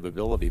cognitive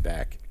ability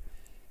back?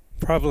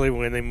 Probably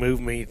when they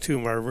moved me to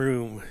my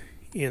room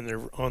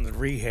on the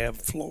rehab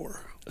floor.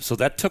 So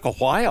that took a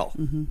while.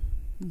 Mm-hmm.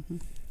 Mm-hmm.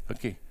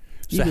 Okay.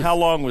 So how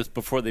long was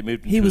before they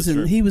moved him?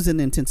 He was in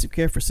intensive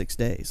care for 6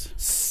 days.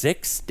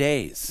 6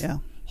 days? Yeah.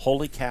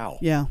 Holy cow.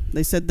 Yeah.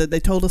 They said that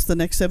they told us the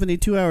next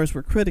 72 hours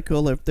were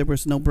critical if there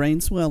was no brain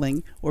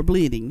swelling or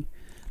bleeding.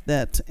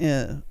 That,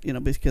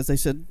 because they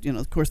said,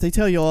 of course, they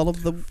tell you all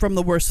from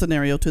the worst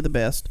scenario to the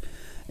best.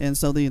 And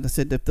so they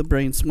said if the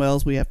brain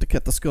swells, we have to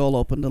cut the skull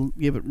open to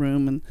give it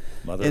room. And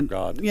Mother of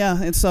God.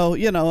 Yeah, and so,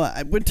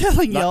 we're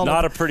telling you all.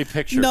 Not a pretty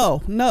picture.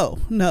 No.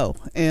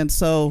 And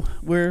so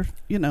we're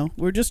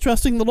just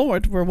trusting the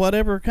Lord for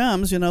whatever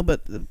comes,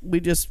 but we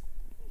just,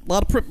 a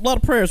lot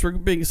of prayers were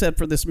being said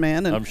for this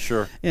man. And, I'm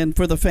sure. And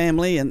for the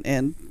family.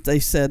 And they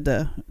said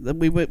that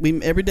we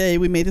every day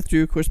we made it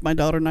through. Of course, my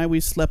daughter and I, we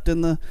slept in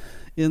the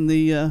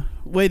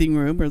waiting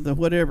room or the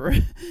whatever,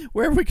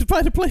 wherever we could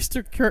find a place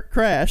to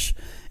crash.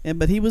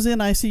 But he was in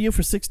ICU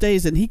for 6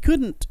 days, and he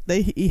couldn't.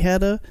 He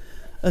had a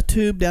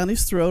tube down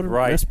his throat, a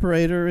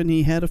respirator, and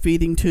he had a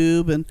feeding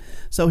tube, and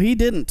so he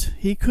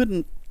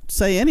couldn't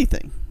say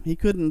anything. He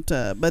couldn't,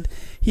 but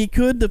he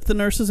could if the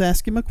nurses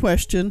asked him a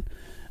question.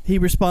 He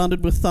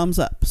responded with thumbs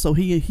up. So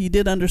he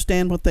did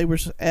understand what they were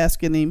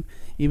asking him,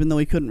 even though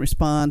he couldn't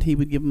respond. He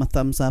would give them a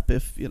thumbs up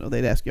if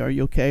they'd ask you, "Are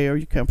you okay? Are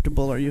you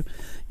comfortable? Are you?"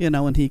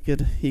 And he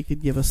could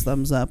give us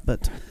thumbs up.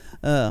 But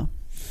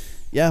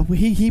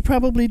he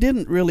probably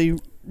didn't really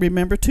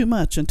remember too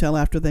much until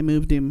after they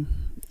moved him.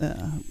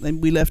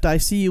 And we left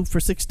ICU for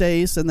 6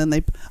 days, and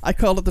then I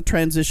call it the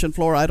transition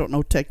floor. I don't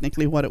know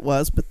technically what it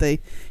was, but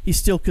he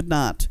still could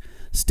not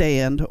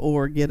stand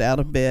or get out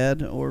of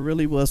bed, or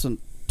really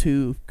wasn't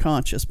too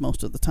conscious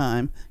most of the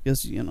time,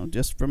 because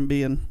just from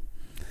being.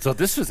 So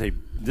this was a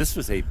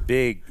massive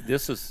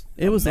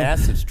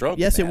stroke.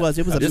 Yes, it was.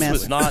 It was a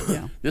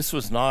massive. This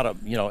was not a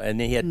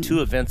and he had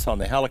two events on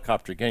the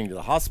helicopter getting to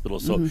the hospital.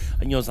 So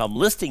as I'm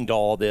listening to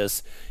all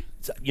this,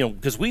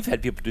 because we've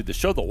had people do the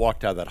show that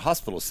walked out of that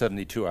hospital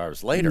 72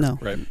 hours later. No.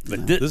 Right.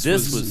 But this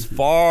was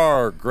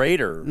far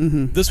greater.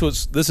 Mm-hmm.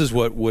 This is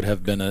what would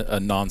have been a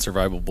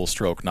non-survivable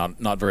stroke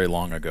not very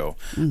long ago.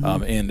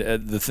 Mm-hmm. And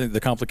the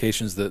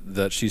complications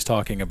that she's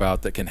talking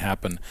about that can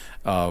happen,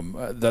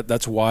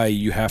 that's why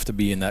you have to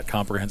be in that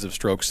comprehensive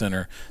stroke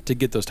center to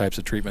get those types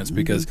of treatments.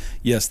 Because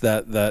yes,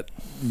 that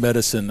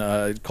medicine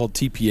called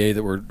TPA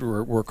that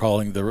we're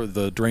calling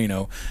the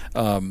Drano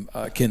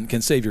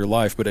can save your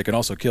life, but it can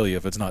also kill you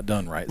if it's not done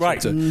done right.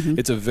 Right. So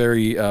it's a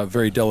very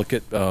very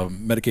delicate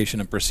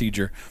medication and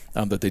procedure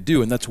that they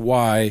do, and that's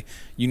why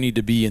you need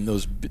to be in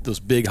those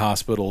big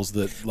hospitals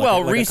that.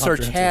 Like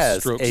research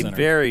has stroke a center.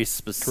 very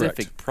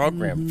specific Correct.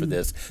 program for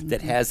this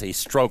that has a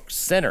stroke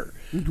center.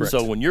 Correct.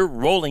 So when you're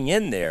rolling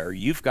in there,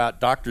 you've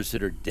got doctors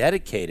that are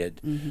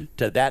dedicated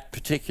to that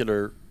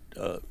particular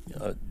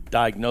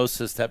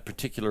diagnosis, that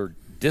particular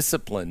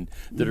discipline,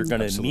 that are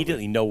going to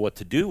immediately know what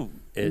to do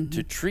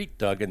to treat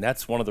Doug, and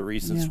that's one of the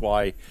reasons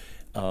why.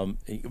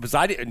 It was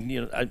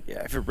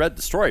I've read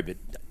the story, but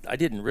I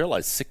didn't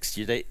realize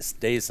 60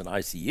 days in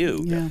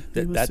ICU. Yeah,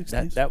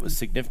 that was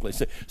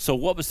significantly. So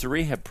what was the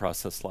rehab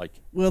process like?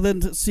 Well,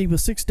 then, see, with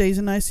 6 days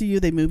in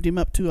ICU, they moved him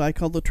up to, I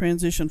call the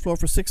transition floor,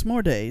 for 6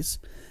 more days.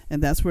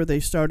 And that's where they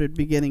started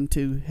beginning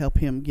to help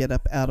him get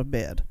up out of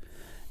bed.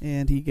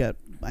 And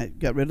I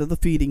got rid of the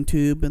feeding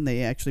tube, and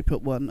they actually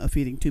put a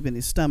feeding tube in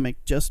his stomach,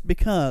 just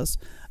because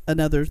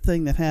another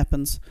thing that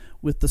happens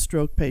with the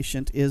stroke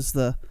patient is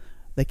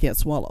they can't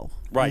swallow.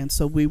 Right. And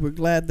so we were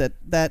glad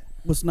that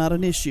was not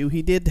an issue.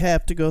 He did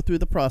have to go through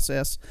the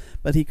process,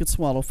 but he could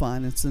swallow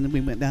fine. And so then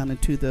we went down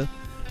into the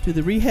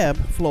rehab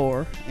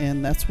floor,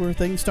 and that's where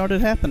things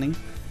started happening.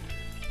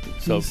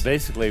 So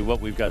basically,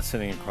 what we've got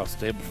sitting across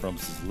the table from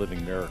us is a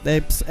living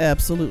miracle.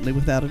 Absolutely,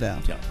 without a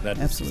doubt. Yeah, that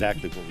is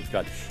exactly what we've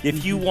got.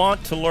 If you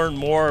want to learn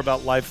more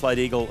about Life Flight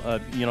Eagle,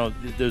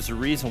 there's a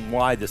reason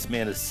why this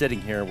man is sitting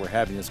here and we're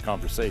having this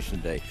conversation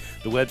today.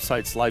 The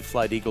website's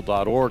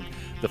lifeflighteagle.org.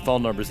 The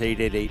phone number is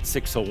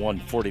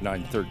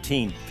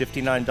 888-601-4913.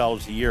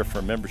 $59 a year for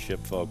a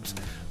membership, folks.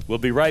 We'll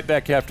be right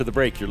back after the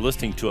break. You're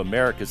listening to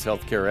America's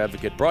Healthcare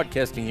Advocate,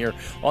 broadcasting here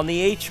on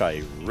the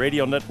HI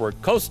Radio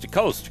Network, coast to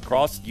coast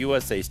across the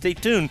USA. Stay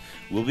tuned.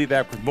 We'll be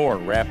back with more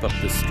and wrap up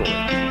this story.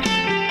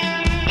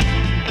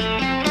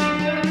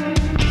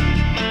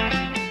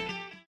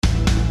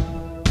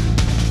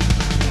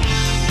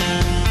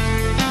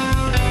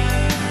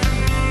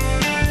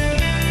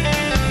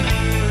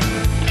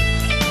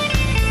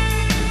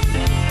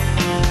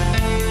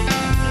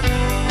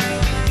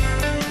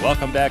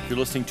 Welcome back. You're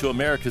listening to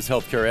America's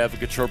Healthcare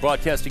Advocate Show,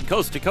 broadcasting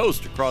coast to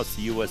coast across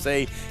the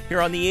USA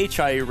here on the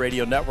HIA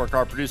Radio Network.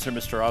 Our producer,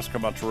 Mr. Oscar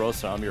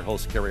Monterosa. I'm your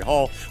host, Kerry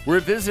Hall.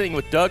 We're visiting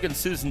with Doug and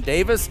Susan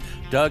Davis.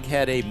 Doug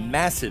had a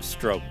massive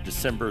stroke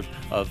December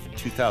of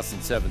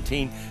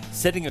 2017.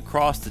 Sitting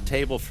across the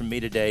table from me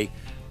today,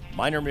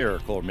 minor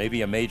miracle, or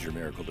maybe a major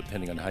miracle,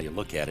 depending on how you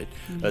look at it,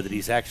 that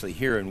he's actually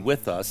here and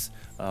with us.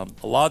 A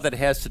lot of that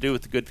has to do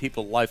with the good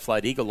people at Life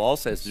Flight Eagle.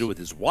 Also has to do with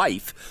his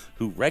wife,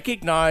 who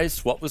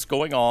recognized what was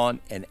going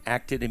on and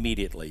acted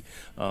immediately.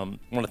 I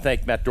want to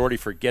thank Matt Doherty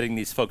for getting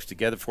these folks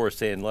together for us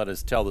today and let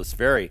us tell this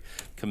very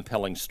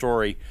compelling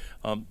story.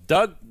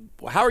 Doug,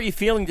 how are you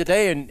feeling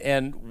today,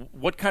 and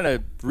what kind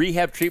of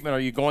rehab treatment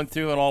are you going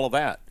through and all of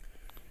that?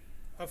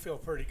 I feel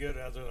pretty good,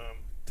 other than I'm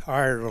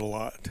tired a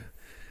lot.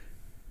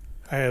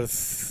 I have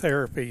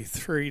therapy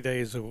 3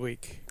 days a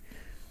week.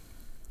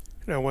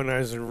 Now, when I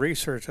was in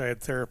research, I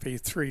had therapy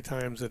 3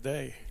 times a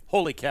day.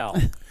 Holy cow.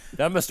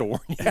 That must have worn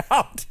you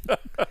out.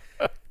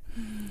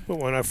 But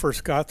when I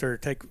first got there,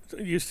 it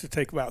used to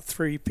take about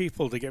 3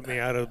 people to get me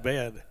out of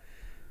bed.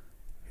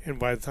 And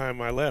by the time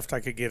I left,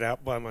 I could get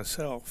out by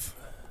myself.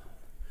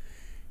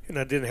 And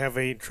I didn't have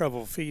any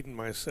trouble feeding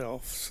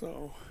myself,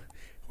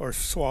 or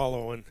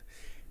swallowing.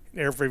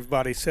 And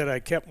everybody said I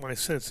kept my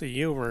sense of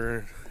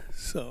humor.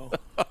 So,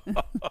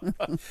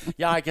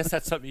 yeah, I guess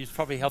that's something that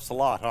probably helps a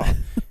lot, huh,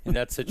 in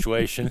that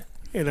situation.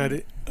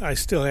 And I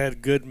still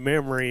had good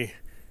memory,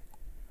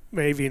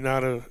 maybe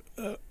not of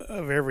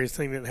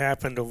everything that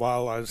happened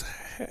while I was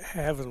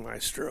having my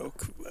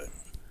stroke.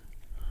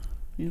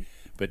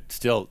 But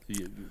still,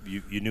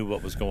 you knew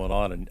what was going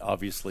on, and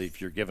obviously,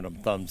 if you're giving them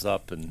thumbs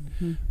up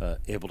and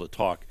able to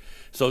talk,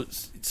 so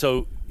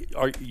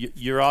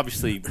you're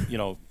obviously,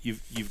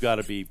 you've got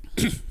to be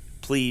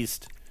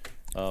pleased.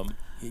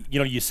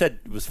 You said,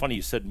 it was funny,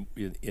 you said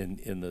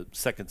in the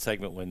second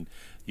segment when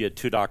you had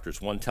 2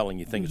 doctors, one telling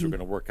you things were going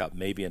to work out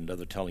maybe, and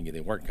another telling you they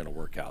weren't going to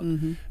work out.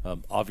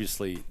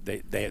 Obviously,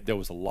 there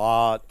was a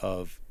lot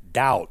of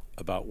doubt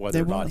about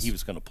whether or not he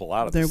was going to pull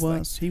out of this thing. There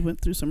was. He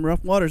went through some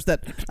rough waters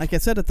that, like I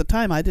said at the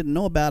time, I didn't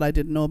know about. I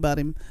didn't know about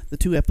him, the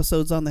 2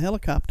 episodes on the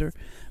helicopter.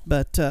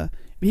 But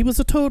he was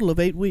a total of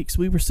 8 weeks.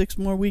 We were 6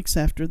 more weeks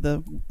after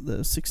the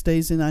 6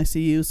 days in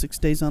ICU, 6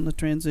 days on the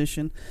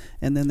transition,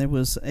 and then there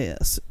was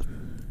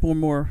 4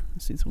 more,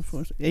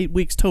 8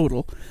 weeks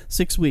total.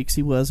 6 weeks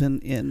he was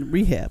in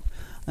rehab,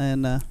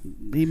 and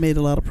he made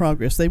a lot of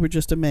progress. They were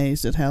just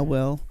amazed at how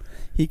well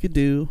he could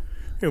do.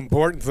 The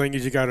important thing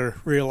is you got to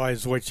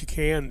realize what you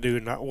can do,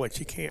 not what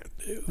you can't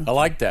do. I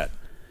like that.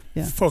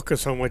 Yeah.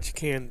 Focus on what you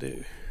can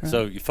do.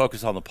 So you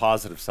focus on the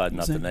positive side,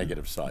 not the Exactly.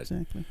 negative side.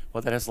 Exactly.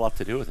 Well, that has a lot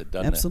to do with it,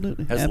 doesn't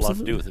Absolutely. it? Has a lot to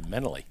Absolutely. do with it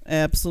mentally.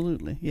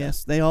 Absolutely,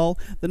 yes. The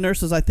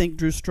nurses, I think,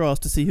 drew straws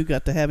to see who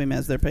got to have him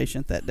as their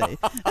patient that day,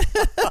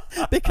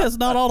 because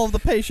not all of the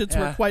patients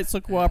were quite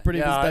so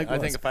cooperative Yeah, as Doug I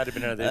was. think if I'd have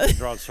been there, they'd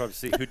draw straws to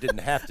see who didn't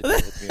have to deal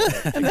with me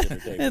on that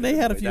particular day. And they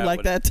had a few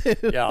like that too.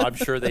 Yeah, I'm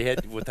sure they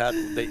had, not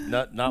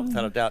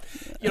without a doubt.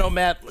 You know,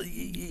 Matt,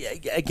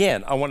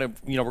 again, I want to,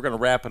 we're going to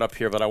wrap it up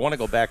here, but I want to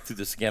go back through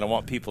this again. I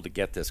want people to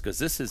get this, because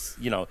this is,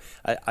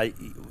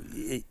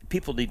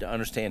 people need to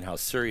understand how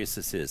serious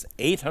this is.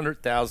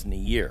 800,000 a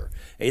year,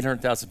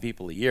 800,000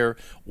 people a year,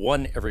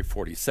 one every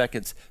 40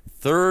 seconds,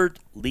 third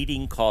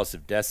leading cause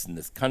of deaths in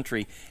this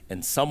country,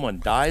 and someone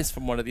dies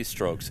from one of these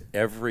strokes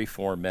every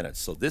 4 minutes.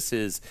 So this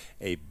is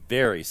a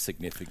very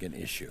significant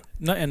issue.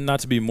 Not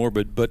to be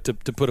morbid, but to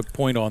put a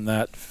point on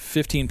that,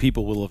 15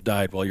 people will have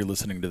died while you're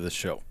listening to this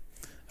show.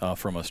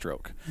 From a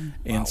stroke.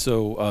 And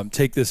so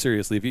take this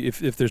seriously.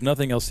 If there's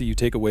nothing else that you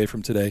take away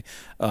from today,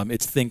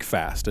 it's think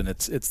fast, and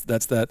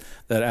that's that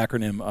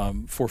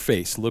acronym for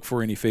FACE. Look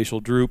for any facial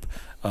droop,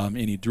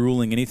 any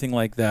drooling, anything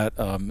like that,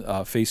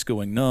 face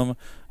going numb,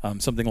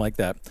 something like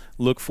that.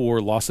 Look for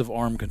loss of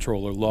arm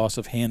control or loss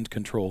of hand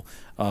control.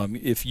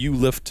 If you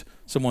lift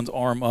someone's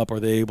arm up, are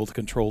they able to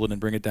control it and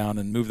bring it down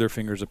and move their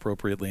fingers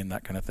appropriately and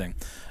that kind of thing?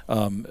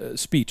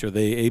 Speech, are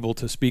they able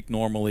to speak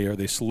normally? Are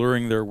they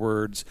slurring their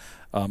words?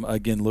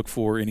 Again, look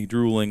for any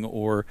drooling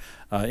or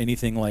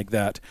anything like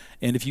that.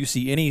 And if you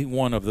see any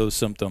one of those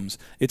symptoms,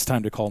 it's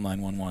time to call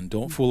 911.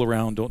 Don't fool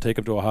around. Don't take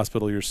them to a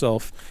hospital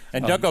yourself.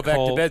 And don't go back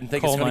to bed and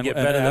think it's going to get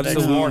better the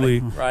next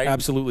morning. Right?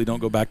 Absolutely, don't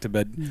go back to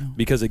bed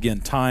because, again,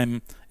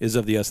 time is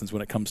of the essence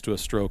when it comes to a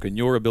stroke, and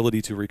your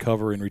ability to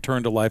recover and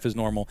return to life as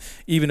normal,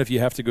 even if you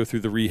have to go through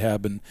the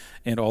rehab and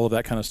all of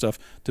that kind of stuff,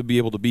 to be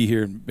able to be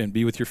here and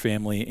be with your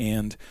family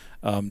and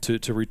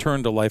to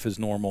return to life as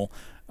normal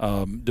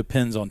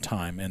depends on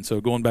time. And so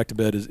going back to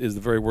bed is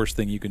the very worst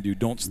thing you can do.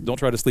 Don't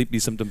try to sleep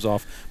these symptoms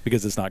off,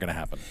 because it's not going to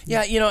happen.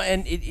 Yeah,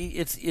 and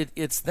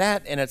it's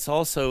that, and it's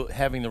also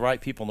having the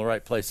right people in the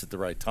right place at the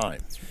right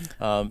time.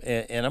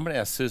 And I'm going to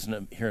ask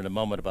Susan here in a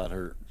moment about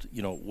her,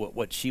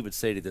 what she would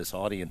say to this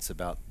audience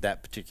about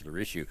that particular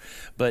issue.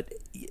 But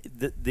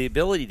the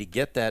ability to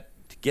get that,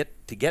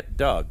 to get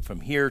Doug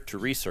from here to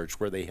research,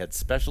 where they had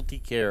specialty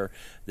care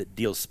that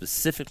deals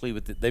specifically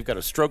with it. They've got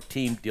a stroke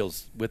team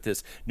deals with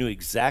this, knew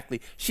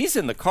exactly. She's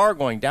in the car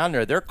going down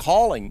there. They're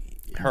calling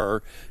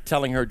her,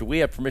 telling her, do we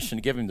have permission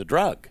to give him the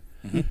drug?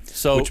 Mm-hmm.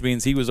 So, which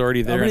means he was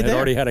already there and had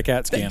already had a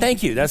CAT scan.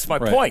 Thank you. That's my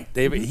Right. point.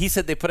 He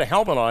said they put a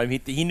helmet on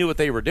him. He knew what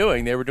they were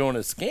doing. They were doing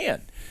a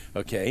scan.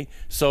 Okay,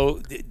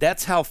 so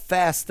that's how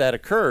fast that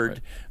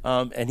occurred,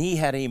 and he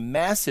had a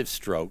massive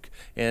stroke.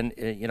 And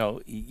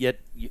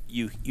yet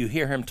you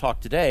hear him talk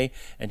today,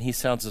 and he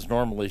sounds as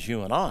normal as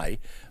you and I.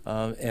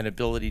 And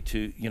ability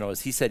to,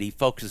 as he said, he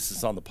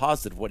focuses on the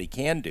positive, what he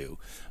can do,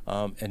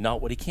 and not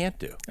what he can't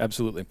do.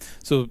 Absolutely.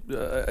 So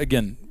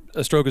again,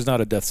 a stroke is not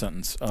a death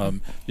sentence.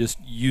 Just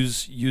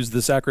use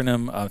this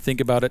acronym. Think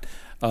about it.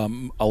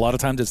 A lot of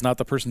times it's not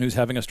the person who's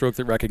having a stroke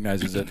that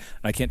recognizes it. And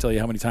I can't tell you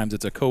how many times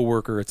it's a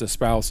coworker, it's a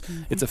spouse,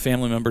 it's a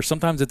family member.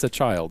 Sometimes it's a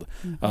child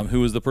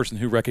who is the person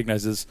who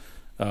recognizes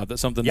that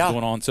something's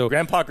going on. So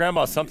Grandpa,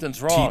 Grandma,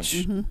 something's wrong.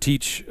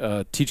 Teach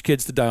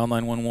kids to dial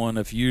 911.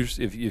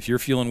 If you're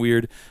feeling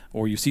weird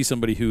or you see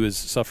somebody who is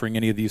suffering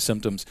any of these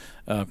symptoms,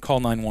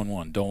 call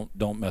 911.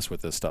 Don't mess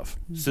with this stuff.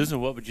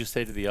 Susan, what would you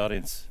say to the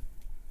audience?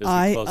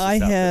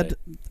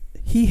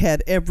 He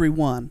had every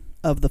one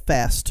of the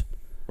fast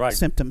right.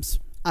 symptoms.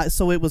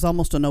 So it was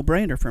almost a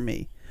no-brainer for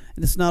me.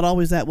 And it's not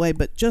always that way,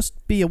 but just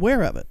be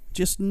aware of it.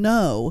 Just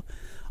know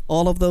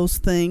all of those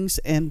things,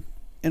 and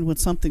when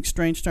something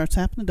strange starts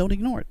happening, don't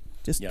ignore it.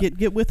 Just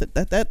get with it.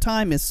 That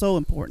time is so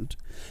important.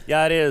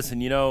 Yeah, it is.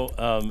 And,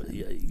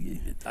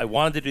 I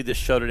wanted to do this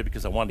show today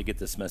because I wanted to get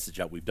this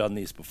message out. We've done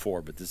these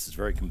before, but this is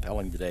very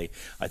compelling today.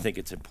 I think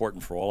it's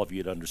important for all of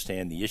you to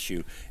understand the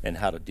issue and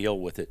how to deal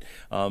with it.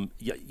 I'm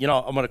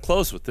going to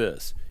close with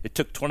this. It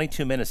took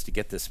 22 minutes to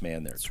get this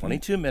man there.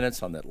 22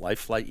 minutes on that Life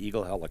Flight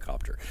Eagle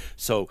helicopter.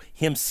 So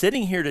him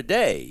sitting here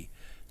today,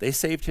 they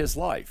saved his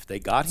life. They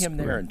got him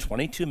there in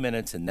 22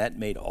 minutes, and that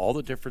made all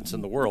the difference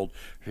in the world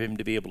for him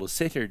to be able to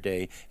sit here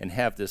today and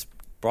have this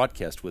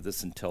broadcast with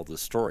us and tell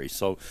this story.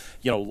 So,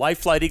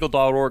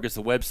 lifeflighteagle.org is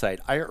the website.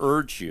 I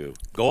urge you,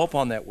 go up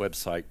on that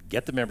website,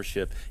 get the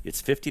membership.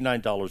 It's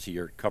 $59 a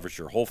year. It covers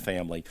your whole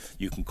family.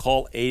 You can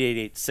call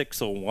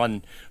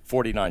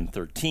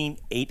 888-601-4913,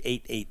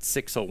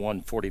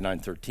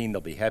 888-601-4913.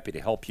 They'll be happy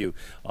to help you.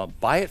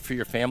 Buy it for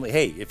your family.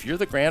 Hey, if you're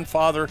the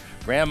grandfather,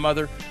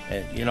 grandmother,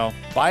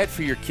 buy it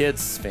for your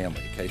kids'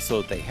 family, okay,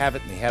 so that they have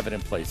it and they have it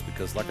in place,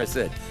 because, like I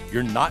said,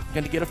 you're not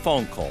going to get a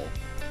phone call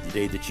the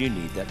day that you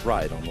need that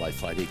ride on Life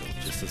Flight Eagle. It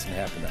just doesn't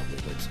happen that way,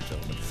 ladies and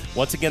gentlemen.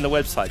 Once again, the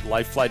website,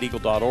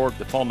 lifeflighteagle.org,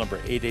 the phone number,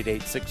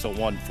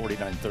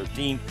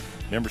 888-601-4913.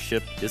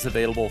 Membership is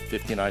available,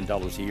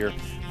 $59 a year.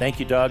 Thank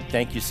you, Doug.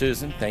 Thank you,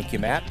 Susan. Thank you,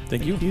 Matt.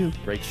 Thank you.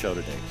 Great show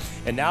today.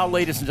 And now,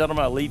 ladies and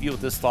gentlemen, I'll leave you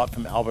with this thought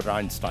from Albert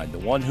Einstein. The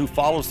one who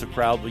follows the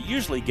crowd will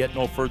usually get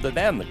no further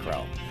than the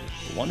crowd.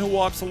 The one who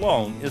walks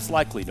alone is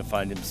likely to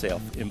find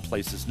himself in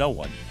places no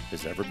one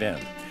has ever been.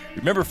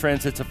 Remember,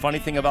 friends, it's a funny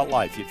thing about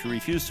life. If you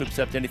refuse to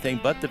accept anything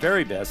but the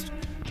very best,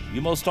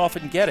 you most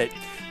often get it.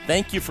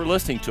 Thank you for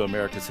listening to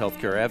America's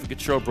Healthcare Advocate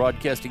Show,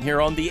 broadcasting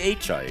here on the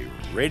HIA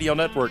Radio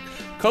Network,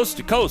 coast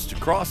to coast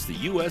across the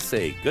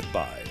USA.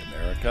 Goodbye,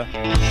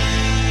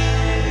 America.